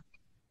ekamuuca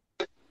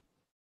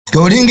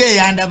olinga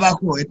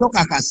eyandabako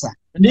etokakasa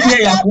ndinga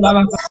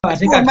eyakulabako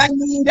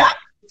omanyira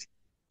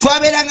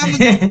twabeeranga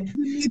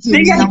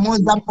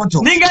muza moto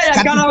ndinga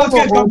eyakalabako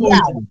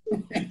ekamuuca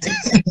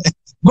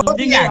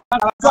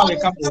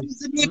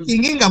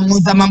nga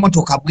muza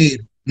mamotoka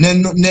bweru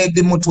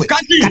nedi mutwe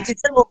kati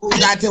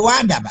sebuuza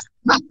tewandaba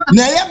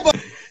naye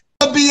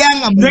Bobi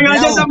yanga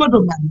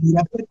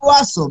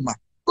twasoma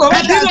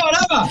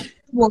olaba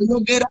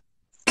oyogera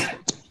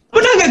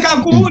munange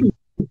kankubuli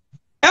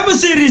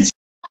MC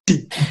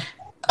Richie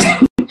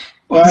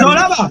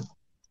zolaba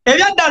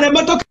ebyaddala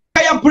emotoka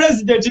ya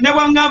president ne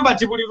bwangamba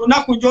ti buli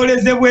lunaku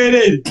njoleze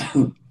bwerere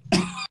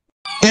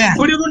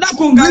buli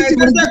lunaku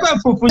ngaezeko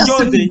efufu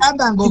njoze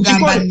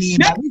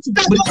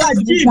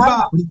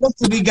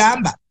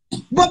bigamba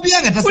Bobi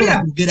yanga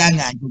tasobola kugera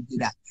nga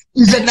njogera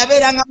nze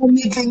nabeeranga mu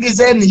meeting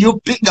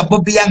z'NUP nga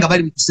Bobi yanga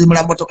bali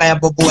kusimula motoka ya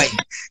Bobi Wine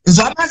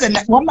nze amaze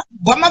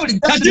wama buli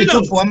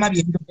katofu wama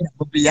byendogera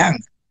Bobi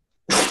yanga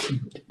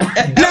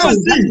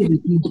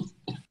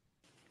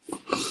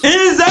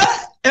iza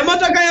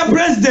emotoka ya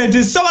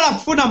president sobola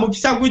kufuna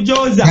mukisa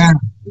gujoza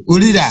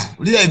ulira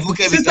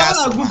ivuke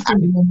bitaso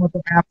mu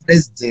motoka ya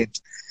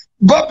president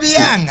Bobi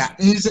yanga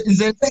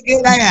nze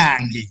tegeera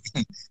yange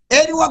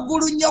eri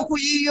waggulu nnyo ku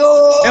yiyo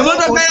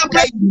emotoka ya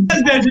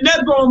president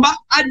negomba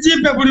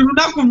ajipe buli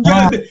lunaku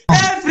njoze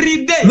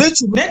every day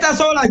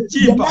netasobola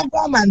kipa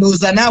nagamba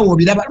ndowooza naawe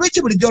obiraba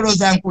lwaki bulijjo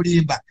olowooza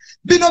nkulimba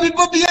bino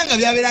Bobi yanga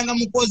byabeeranga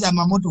mu kwoza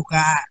amamotoka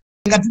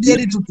nga tuli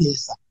eri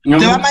tuteesa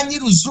tebamanyi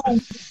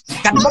luzungu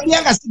kati Bobi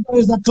yanga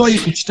sigaweza toyi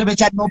ku kitebe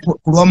kya nopo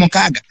ku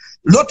lw'omukaaga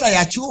lota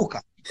yakyuka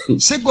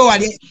sigwe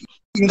wali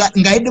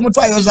nga Idi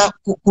Mutwe ayoza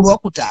ku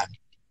lwokutaano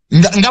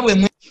nga bwe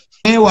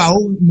mwewaawo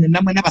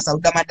namwe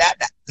n'abasauda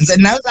madada nze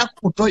nayoza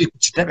kutoyi ku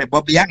kitebe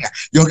Bobi yanga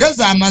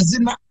yogeza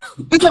amazima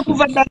bijja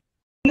kuva ddala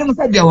ne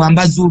musajja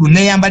wamba Zulu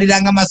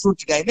neyambaliranga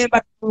masuuti gaye ne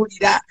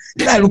batuulira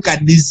nga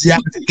lukadizya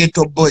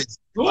ghetto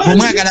boys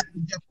omwagala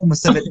kujja ku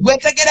Museveni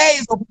gwetegera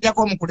ezo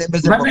okujjako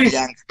omukulembeze Bobi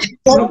yanga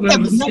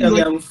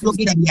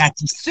yogera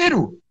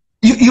byakisiru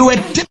you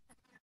were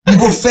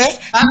bufe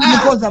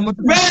mukoza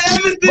moto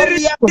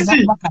Bobi yanga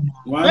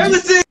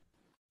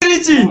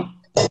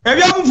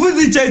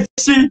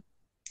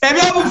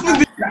ebyabufuzi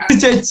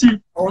kyeki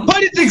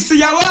politics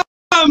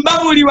yawamba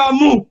buli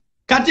wamu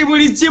kati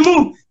buli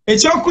kimu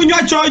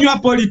ekyokunywa kyonywa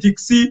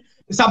politics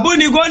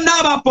sabuni gonna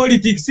aba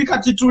politics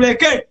kati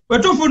tuleke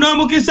wetufuna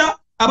omukisa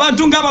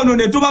abantu nga bano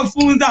ne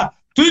tubafunza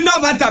tulina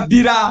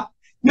batabbira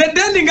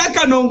neddendi nga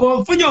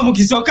Kanongo nfunye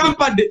omukisa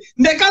okampadde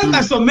ndeka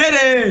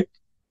nkasomere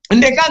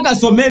ndekanga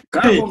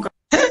somete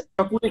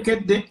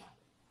kakulekedde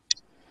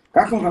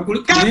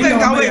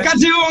kawe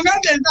kati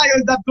ongate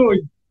nzayo za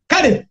toyi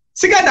kale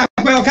sigada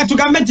kwa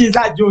katugambe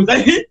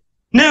tizajoza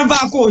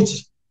nevaako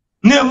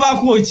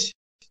ki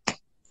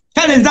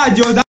kale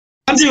nzajoza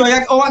ndiyo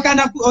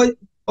owakana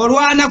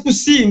olwana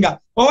kusinga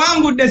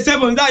owangudde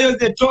sebo nzayo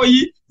ze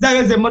toyi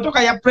zayo ze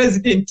motoka ya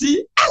president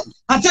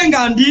ate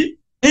nga ndi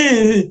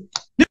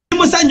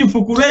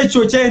musanyufu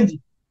kulwekyo kyendi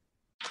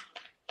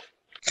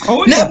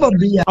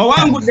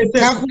owangudde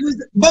sebo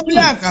Bobi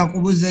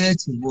akakubuza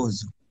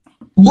ekibuuzo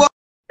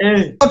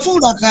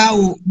otuula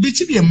kaawo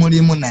biki bye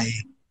mulimu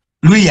naye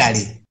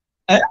luyale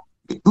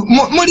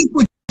muli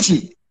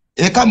kuki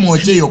eka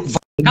mwojeyo okuva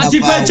kati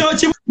ekyo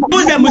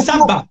kibuuze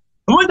musaba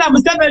buuza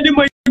Museveni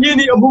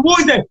mwenyini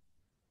omubuuze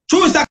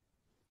kyusa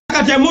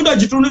kati emundu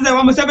ogitunuze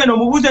wa Museveni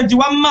omubuuze nti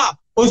wamma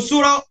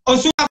osula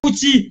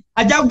kuki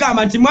ajja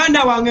kugamba nti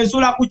mwana wange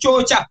nsula ku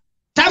kyokya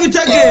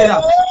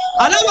tabitegeera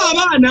alaba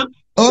abaana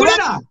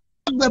kulira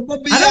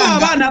alaba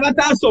abaana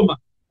abatasoma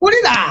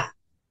kulira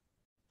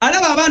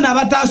alaba abaana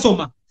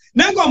abatasoma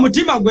naye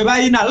ng'omutima gwe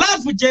balina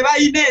laafu gye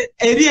balina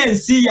eri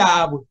ensi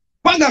yaabwe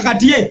kwanga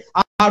kati ye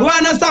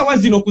alwana saawa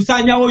zino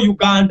kusaanyawo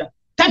Uganda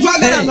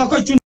tatwagalangako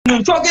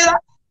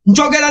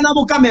nkyogera na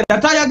mukamera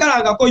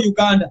tayagalangako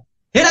Uganda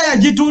era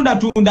yagitunda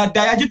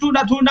dda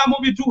yagitunda mu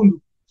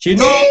bitundu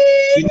kino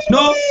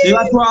ne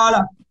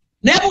batwala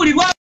naye buli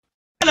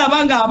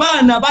lwalaba nga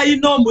abaana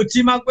balina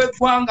omutima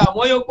gw'eggwanga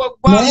mwoyo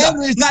gw'eggwanga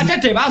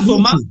ng'ate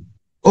tebasoma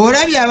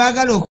olabye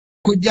abagala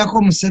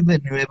okujjako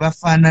Museveni we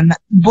bafaanana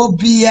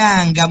Bobi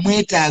yanga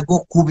mwetaaga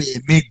okuba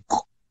emiggo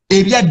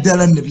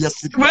ebyaddala ne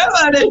byasirika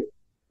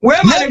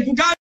webale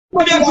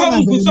kugambyeko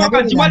mu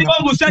kusooka nti waliwo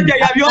omusajja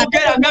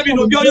yabyogera nga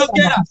bino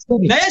by'oyogera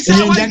naye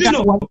saawa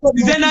zino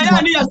nze naye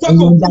ani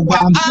yasooka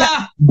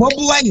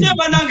okugwa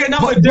nyeba nange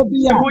nawe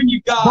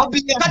temunyiga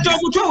kati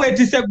omutwe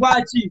weetise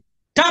gwaki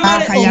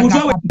Tamale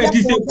omutwe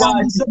weetise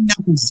gwaki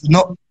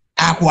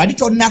wali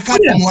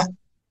tonnakatumwa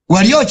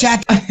wali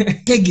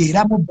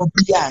okyategeera mu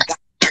Bobi yanga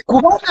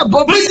kubanga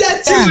Bobi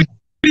yanga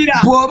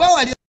bw'oba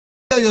wali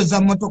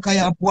oyoza motoka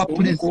ya puwa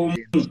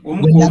pulezidenti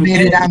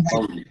nabeereranga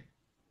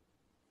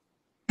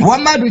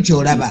Wamadu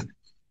kyolaba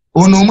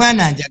ono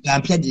omwana njaga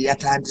mpya gye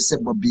yatandise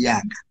Bobi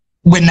yanga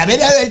bwe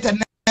nabeerayo yali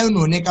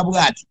tannayonooneka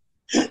bw'ati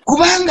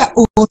kubanga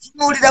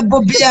otunuulira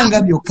Bobi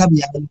yanga byokka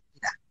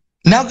byayogera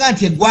naga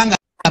nti eggwanga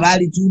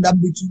baalitunda mu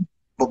bitundu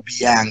Bobi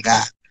yanga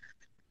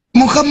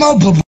mukama wo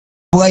Bobi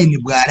Wine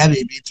bw'alaba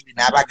ebintu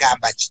bino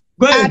abagamba ki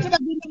ate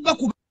bagenda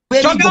kuba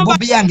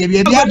Bobi yanga ebyo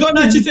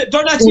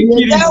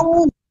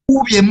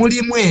ebyawuubye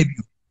mulimu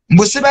ebyo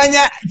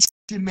mbusibanya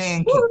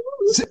kimenke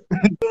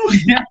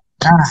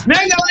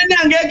nenga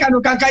wanange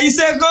kano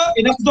kakayiseeko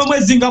inakuza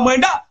omwezi nga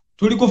 9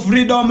 tuli ku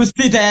Freedom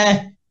Street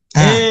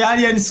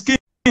alien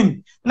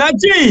skin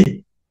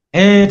naki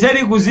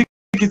teri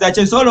kuzikiza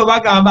kyesolo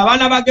bagamba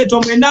abaana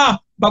bageto mwena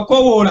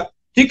bakowoola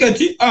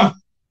tiketi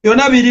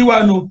yona biri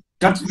wano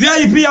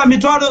VIP ya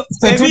mitwalo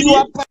ebiri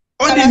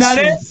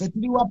ordinary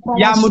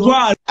ya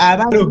mutwalo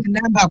abantu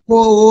namba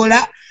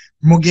kowoola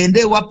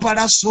mugende wa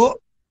Pallaso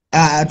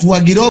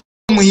tuwagire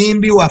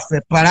omuyimbi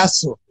waffe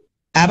Pallaso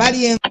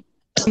abali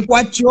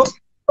Nkwacho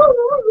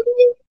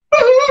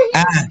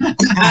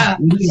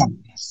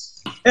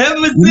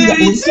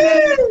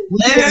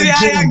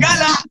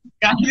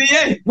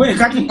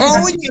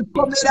owunye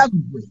komera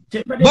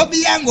gwe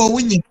Bobi yanga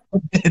owunye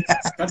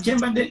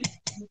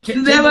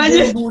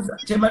Zebanyiri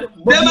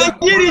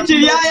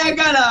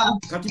kiryayagala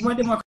kati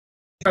mwende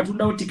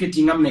mwakatundawo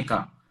tiketi nga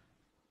mmeka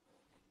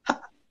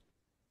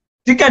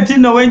tiketi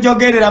no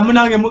wenjogerera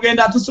munange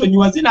mugenda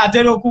tusonyiwa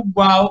zinaatera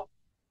okuggwawo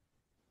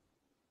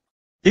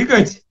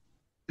tiketi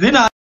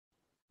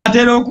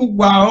zinaatera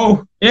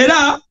okuggwawo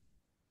era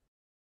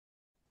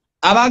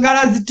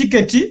abagala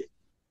zitiketi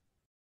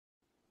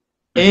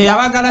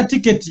abagala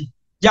tiketi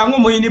jangu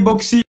muyini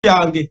boxi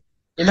yange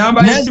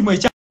enamba y'essimu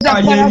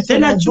ekyali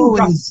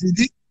tenakyuka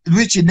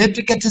Richie ne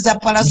tiketi za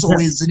Pallaso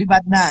weziri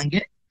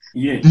bannange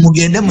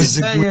mugende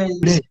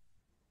muzigule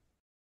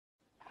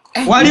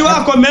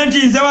waliwo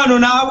komenti nze wano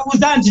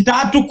n'abuuza nti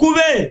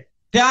tatukube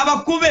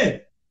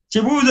teabakube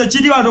kibuuzo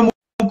kiri wano mu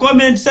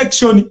comment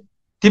section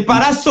ti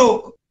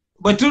Pallaso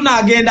bwe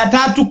tunagenda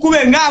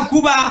tatukube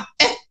ng'akuba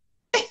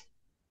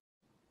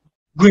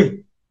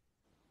gwe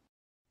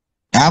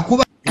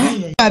akuba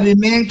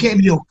bimenke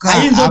byokka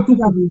ayinza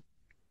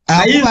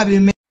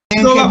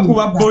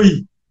okuba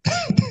boyi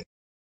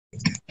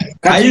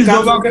ayinza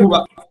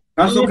okuba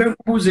kasooka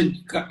nkubuuze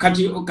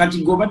kati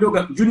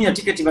gobadoga junior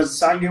ticket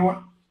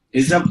bazisangewa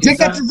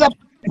tiketi za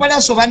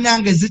Pallaso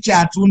bannange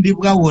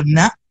zikyatundibwa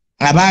wonna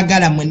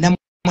abaagala mwena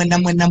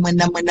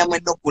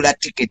okugula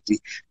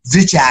tiketi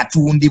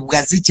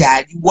zikyatundibwa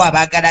zikyaliwo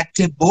abaagala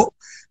tebo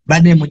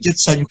bane mujje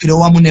tusanyukire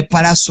wamu ne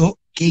Pallaso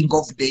King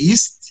of the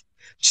East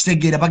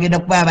kitegeera bagenda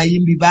kuba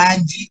abayimbi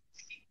bangi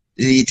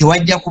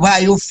tewajja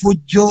kubaayo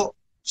fujjo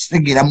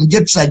kitegeera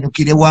mujje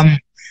tusanyukire wamu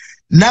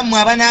nammwe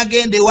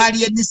abanagenda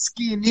ewali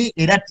eniskini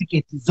era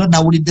tiketi zo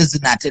nawulidde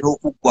zinaatera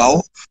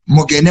okuggwawo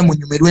mugende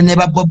munyumirwe ne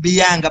ba Bobi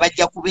yanga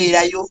bajja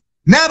kubeerayo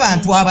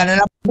n'abantu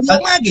abalala buli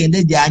omu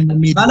agende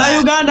gy'anyumirwa.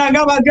 Bannayuganda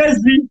nga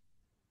bagezi.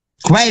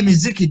 Kuba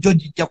emiziki gyo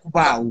gijja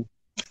kubaawo.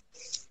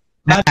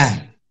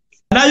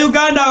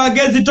 Bannayuganda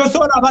bagezi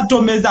tosobola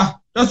batomeza.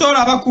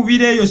 Tosobola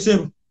bakubira eyo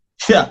ssebo.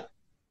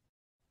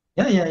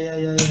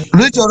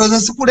 Lwekyo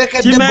olowooza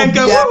sikulekedde Bobi.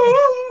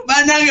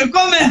 Banange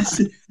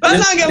comments.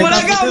 Banange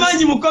mulage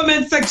amaanyi mu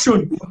comment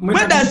section.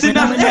 Weda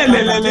sina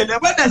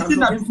weda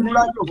sina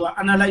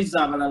analyze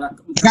abalala.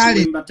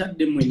 Kale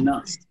Batadde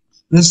mwenna.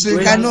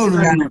 nswekana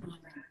olulala.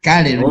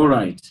 Kale. All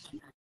right.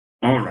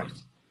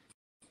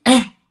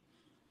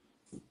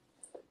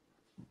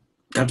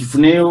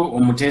 Katufuneyo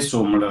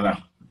omuteeso omulala.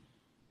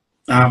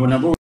 Abo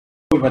nabo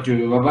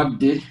batyo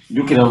babadde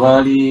jukira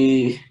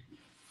baali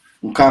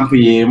mu kampu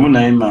y'emu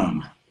naye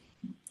maama.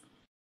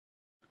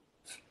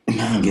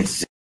 Nange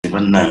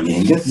bannange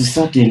ngezi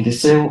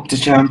satendeseewo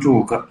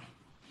tekyantuuka.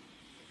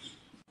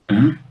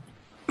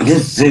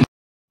 Ngeze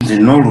nze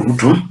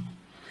n'olubuto.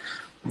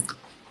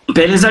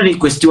 Mpeereza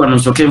request wano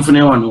nsooke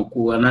nfune wano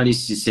ku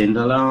analysis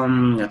endala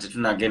nga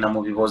tetunagenda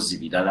mu bibozi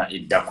birala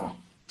eddako.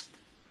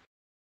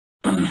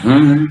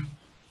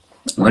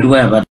 Waliwo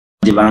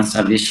abadde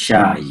bansabye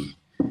shaayi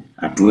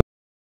atuwe.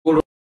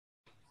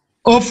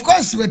 Of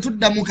course bwe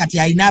tuddamu kati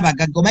alina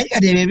abagagga omanyi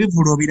kati ebyo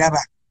ebivulu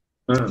obiraba.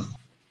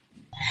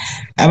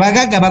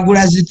 Abagagga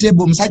bagula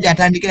zitebo omusajja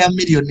atandikira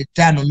miliyoni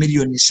 5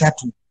 miliyoni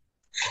 3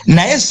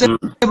 naye sebo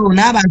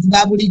n'abantu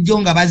ba bulijjo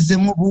nga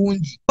bazzemu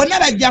bungi bonna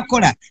bajja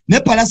kukola ne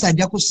Pallaso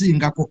ajja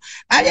kusingako.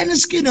 Alien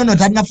skin ono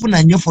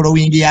tannafuna nnyo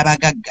following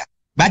y'abagagga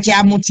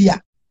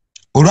bakyamutya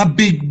olwa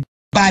big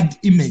bad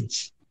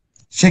image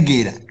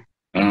Segeera.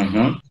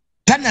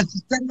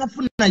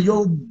 Tannafuna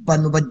yo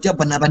bano bajja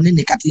bano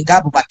abanene kati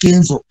ng'abo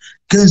bakenzo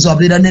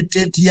abeera ne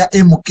tenti ya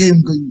MK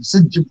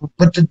ng'ensejjuvu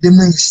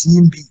bataddemu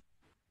ensimbi.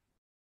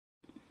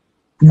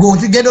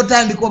 Gogenda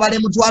otandika obale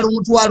mutwalo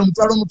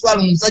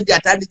omusajja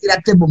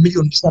atandikira tebo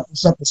miliyoni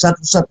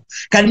 3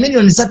 kali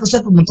miliyoni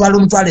 3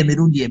 mutwalo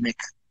emirundi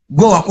emeka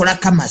go wakola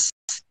kamasi.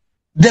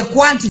 The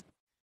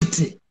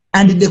quantity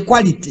and the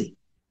quality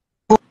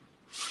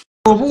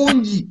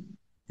obungi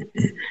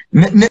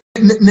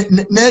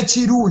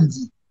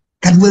n'ekirungi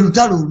kati bwe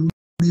lutalo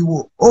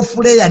luliwo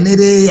ofuleya ne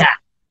leya.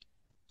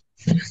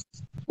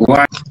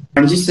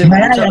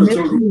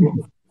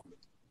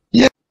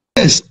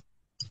 Yes.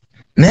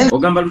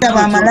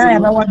 Abamalaya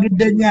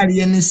bawagidde nnyo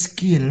alien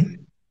skin.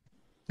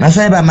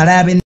 Nasaye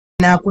bamalaya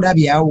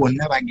benaakulabyawo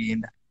wonna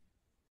bagenda.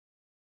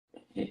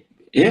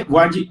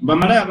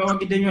 Bamalaya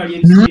bawagidde nnyo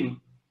alien skin.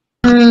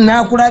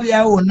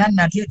 Naakulabyawo wonna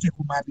nateete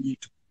ku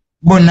mabiito.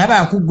 Bonna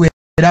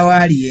baakugwera wa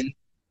alien.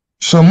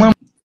 So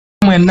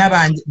mwenna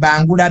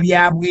bangula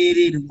bya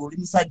bwereere ng'oli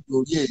musajja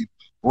oli eyo.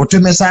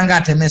 Otemesa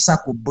ng'atemesa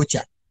ku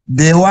bbuca.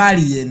 They were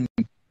alien.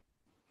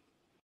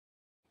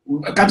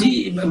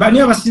 Kati bani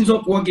abasinza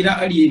okuwagira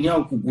alien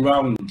awo ku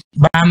ground?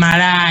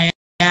 Bamalaya,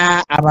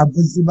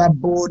 abavuzi ba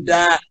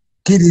boda,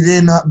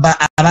 kirireno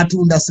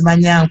abatunda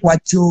simanya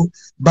nkwakyo,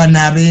 bano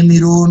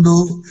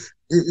ab'emirundo,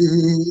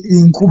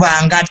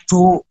 nkuba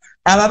ngatto.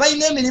 Abo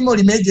balina emirimu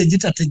limeje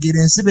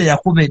egitategeera ensi be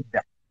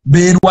yakubedda.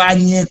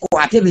 Beerwanyeeko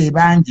ate be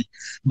bangi.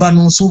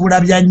 Bano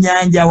nsuubula bya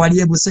nnyanja wali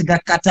e Busega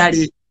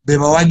Katale be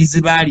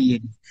bawagizi ba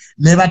alien.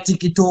 Ne ba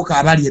TikTok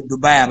abali e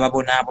Dubai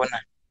ababonaabona.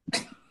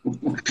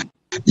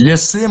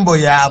 Yesimbo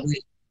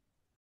yaabwe.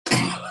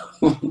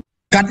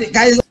 Kati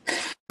kaiza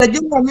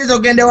jumwa nyizo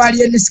gende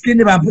wali eni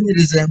screen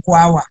bampunyiriza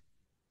enkwawa.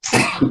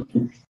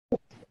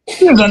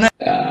 Nzana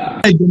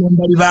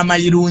mbali ba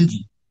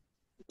mayirungi.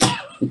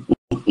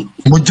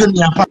 Mujoni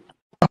yapa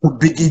ku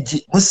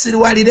bigiji. Musiri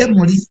walire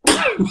muli.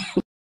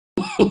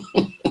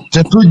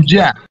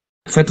 Tetujja.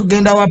 Fe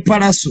tugenda wa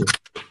Pallaso.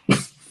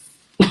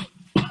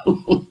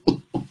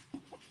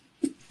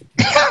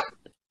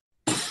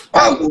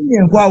 Akunye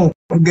enkwawa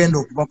kugenda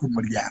okuba ku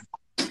mulyango.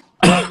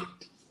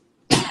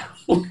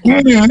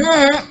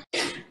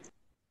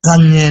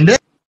 Kanyende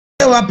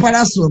wa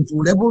Pallaso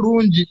ntuule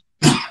bulungi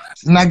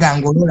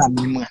nagangolola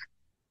mimwa.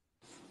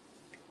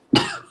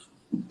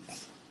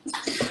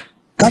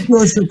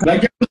 Katose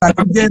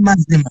kakuje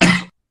mazima.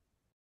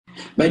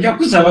 Bajja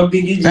kusaba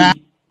bigiji.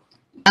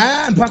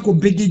 Mpaka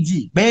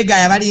bigiji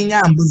beegaya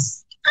balinga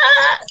mbuzi.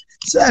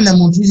 Sana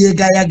muntu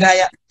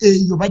yeegayagaya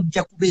eyo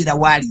bajja kubeera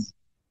wali.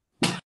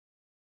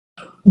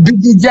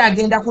 Bigiji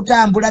agenda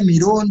kutambula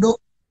mirondo.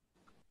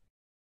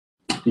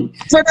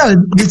 Fena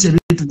biche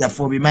bitu ya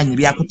fobi manyi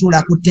bya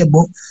kutula ku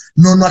tebo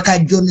nono aka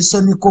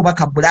Johnson ko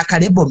baka Black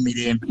Label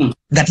mirembe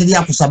ngateri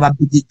ya kusaba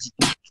bigiji.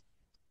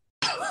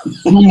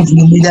 Muntu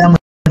mumira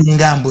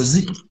malinga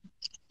mbuzi.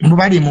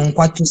 Mbali mu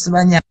nkwatu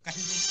sibanya.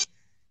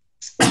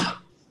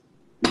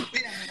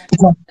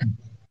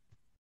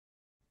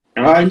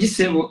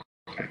 Wanjisebo.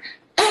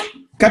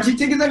 Kati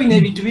tegeza bine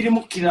ebintu biri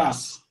mu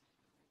class.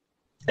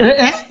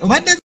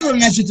 Obadde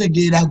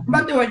onnakitegeera.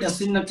 Badde wajja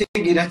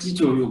sinnategeera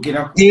kikyo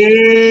oyogera.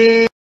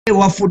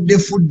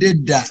 Wafudde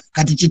dda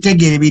kati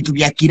kitegeera ebintu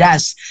bya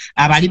kirasi.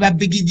 Abali ba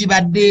bigiji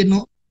badde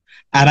eno,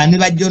 abani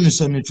ba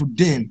Johnson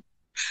tudde eno.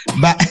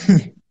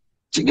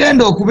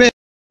 Kigenda okubeera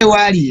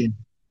wali eno.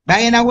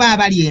 Bayina wa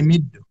abali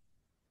emiddo.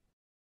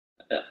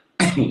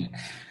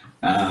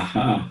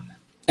 Aha.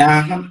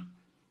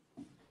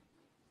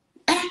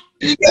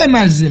 Ige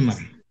mazima.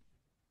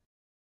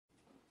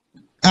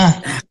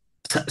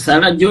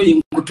 Sara Joy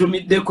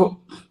nkutumiddeko.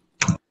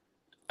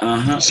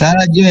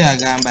 Sara Joy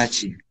agamba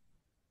ki?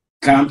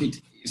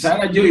 Kampiti.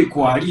 Sara Joy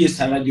kwaliye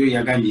Sara Joy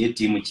yagambye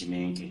timu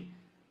Kimenke.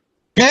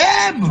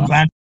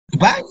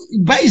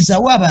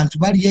 Bayizawo abantu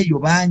bali eyo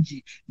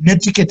bangi ne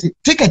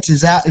tiketi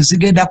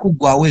zigenda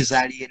kuggwawo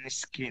ezaali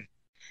skin.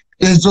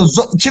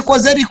 Ezo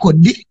kikoze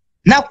likodi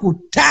naku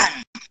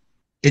 5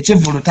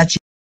 ekivulu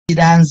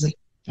takiranze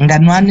nga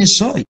nwane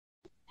soy.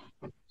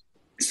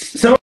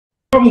 So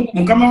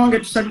mukama wange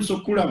tusanyusa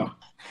okulaba.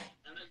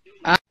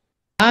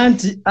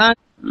 Anti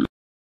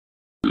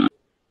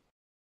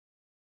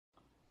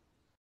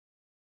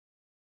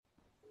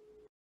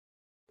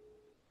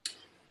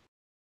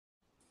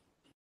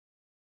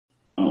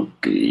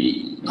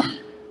Okay.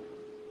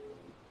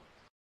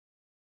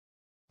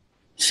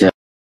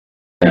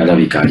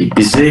 Alabika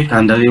alipise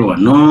kandabe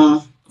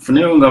wano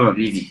funeyo nga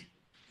babiri.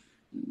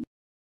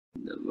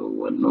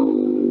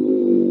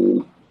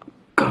 Wano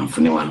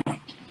kanfune wano.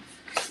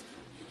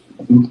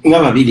 Nga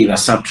babiri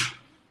basatu.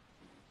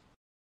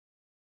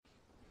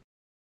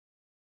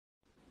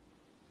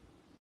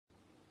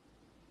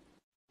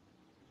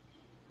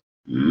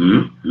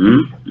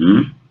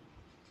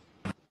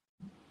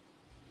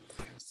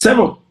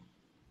 Sebo.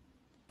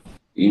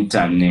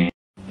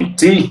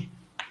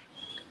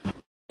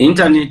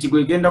 Internet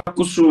kwegenda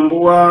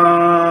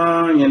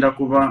kusumbuwa ngenda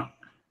kuba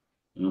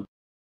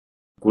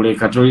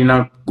kuleka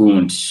tolina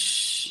gundi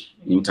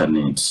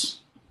internet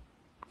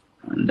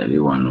ndabe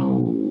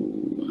wano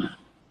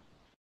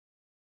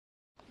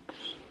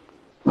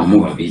mamu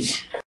babiri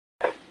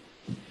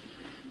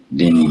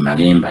deni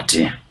malemba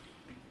te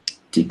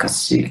tika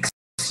 6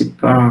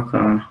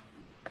 sipaka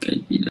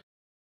kajira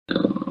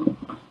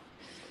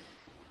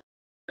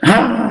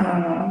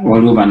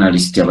waliwo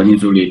banalisti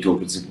abanyinza oleeta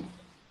obuzibu.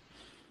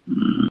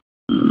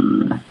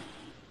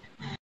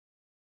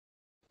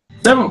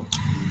 Sebo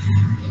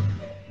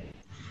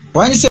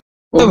wanyise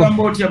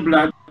ogamba otya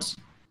blood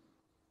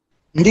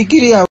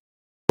ndikiriya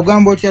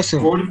ogamba otya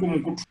so oli ku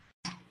mukutu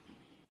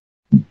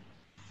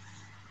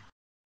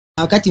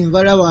akati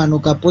nvala wano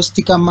ka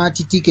posti ka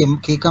matiti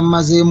ke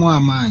kamazeemu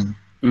amaanyi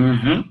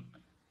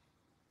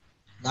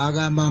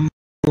agamba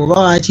oba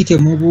waki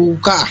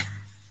temubuuka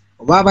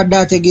oba abadde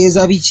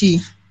ategeeza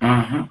biki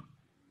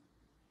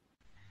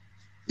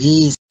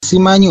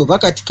simanyi oba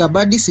kati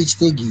kabaddi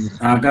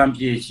sikitegeera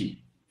agambye eki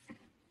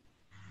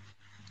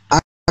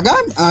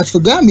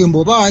atugambye mbu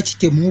oba waki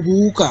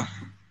temubuuka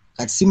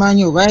kati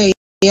simanyi oba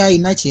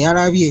yalina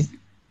kyeyalabye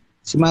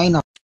simanyi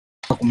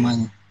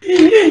nakumanya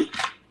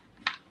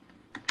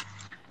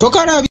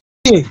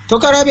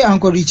tokalabye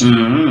Uncle Richie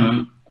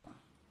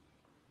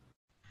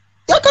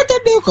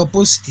yakataddeyo ka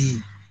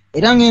posti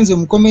era ngenze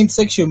mu comment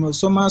section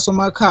osoma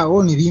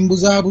awo ne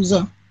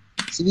bimbuzaabuza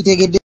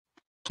sibitegedde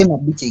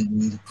nabbi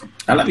kyeggwira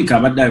alabika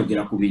abadde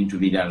ayogera ku bintu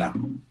birala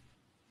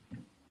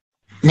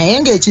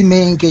naye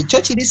ng'ekimenke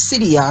kyo kiri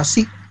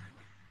siriyasi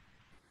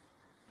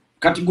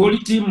kati goli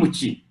tiimu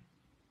ki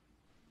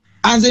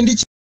anze ndi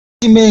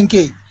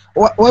kimenke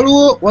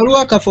waliwo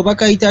akafo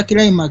bakayita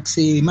climax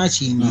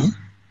makini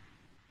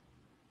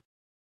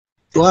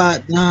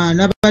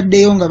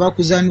nabaddeyo nga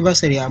bakuza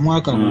anniversary ya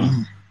mwaka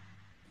gumu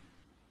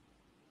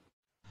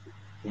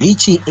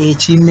Richie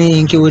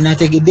ekimenke we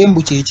nategedde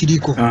mbu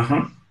kyekiriko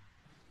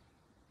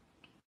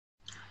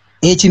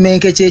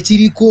ekimenke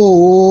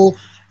kyekiriko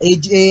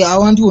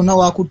awantu wonna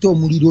wakutte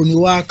omuliro ne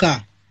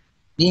waaka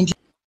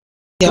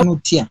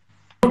nentyanotya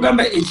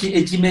ogamba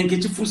ekimenke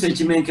kifuuse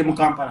ekimenke mu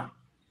Kampala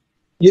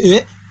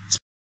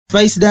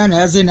Spice Dana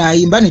yaze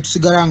n'ayimba ne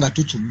tusigala nga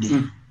tutudde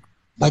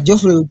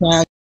bajofule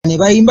ne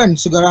bayimba ne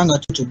tusigala nga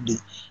tutudde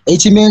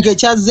ekimenke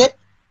kyazze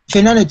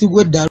ffenna ne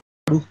tugwa eddalu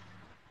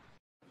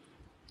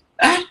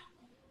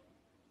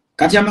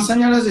kati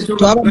amasanyalaze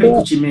kyogabali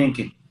ku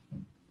kimenke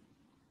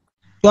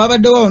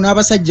twabaddewo awo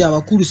n'abasajja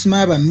abakulu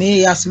simanyi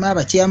bameeya simanyi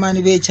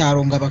abakyamaani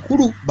b'ekyalo nga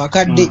bakulu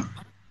bakadde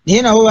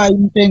naye nabo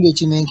bayimutenga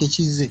ekimenke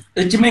kizze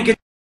ekimenke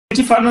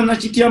kifaanana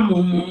kitya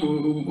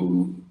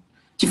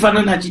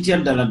kifaanana kitya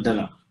ddala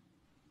ddala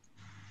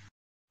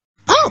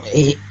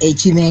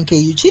ekimenke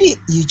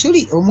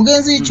yukyuli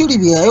omugenzi yukyuli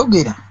bye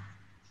yayogera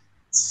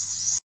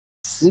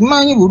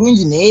simanyi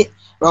bulungi naye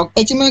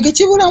ekimenke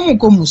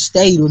kibulamuko mu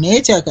sitayiro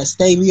naye kyaka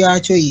sitayiro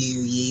yakyo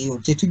yeyo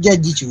tetujja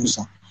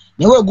gikyusa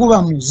naye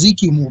weguba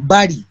muziki mu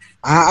bali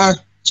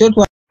kyo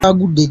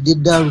twagudde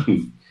eddalu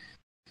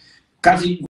kati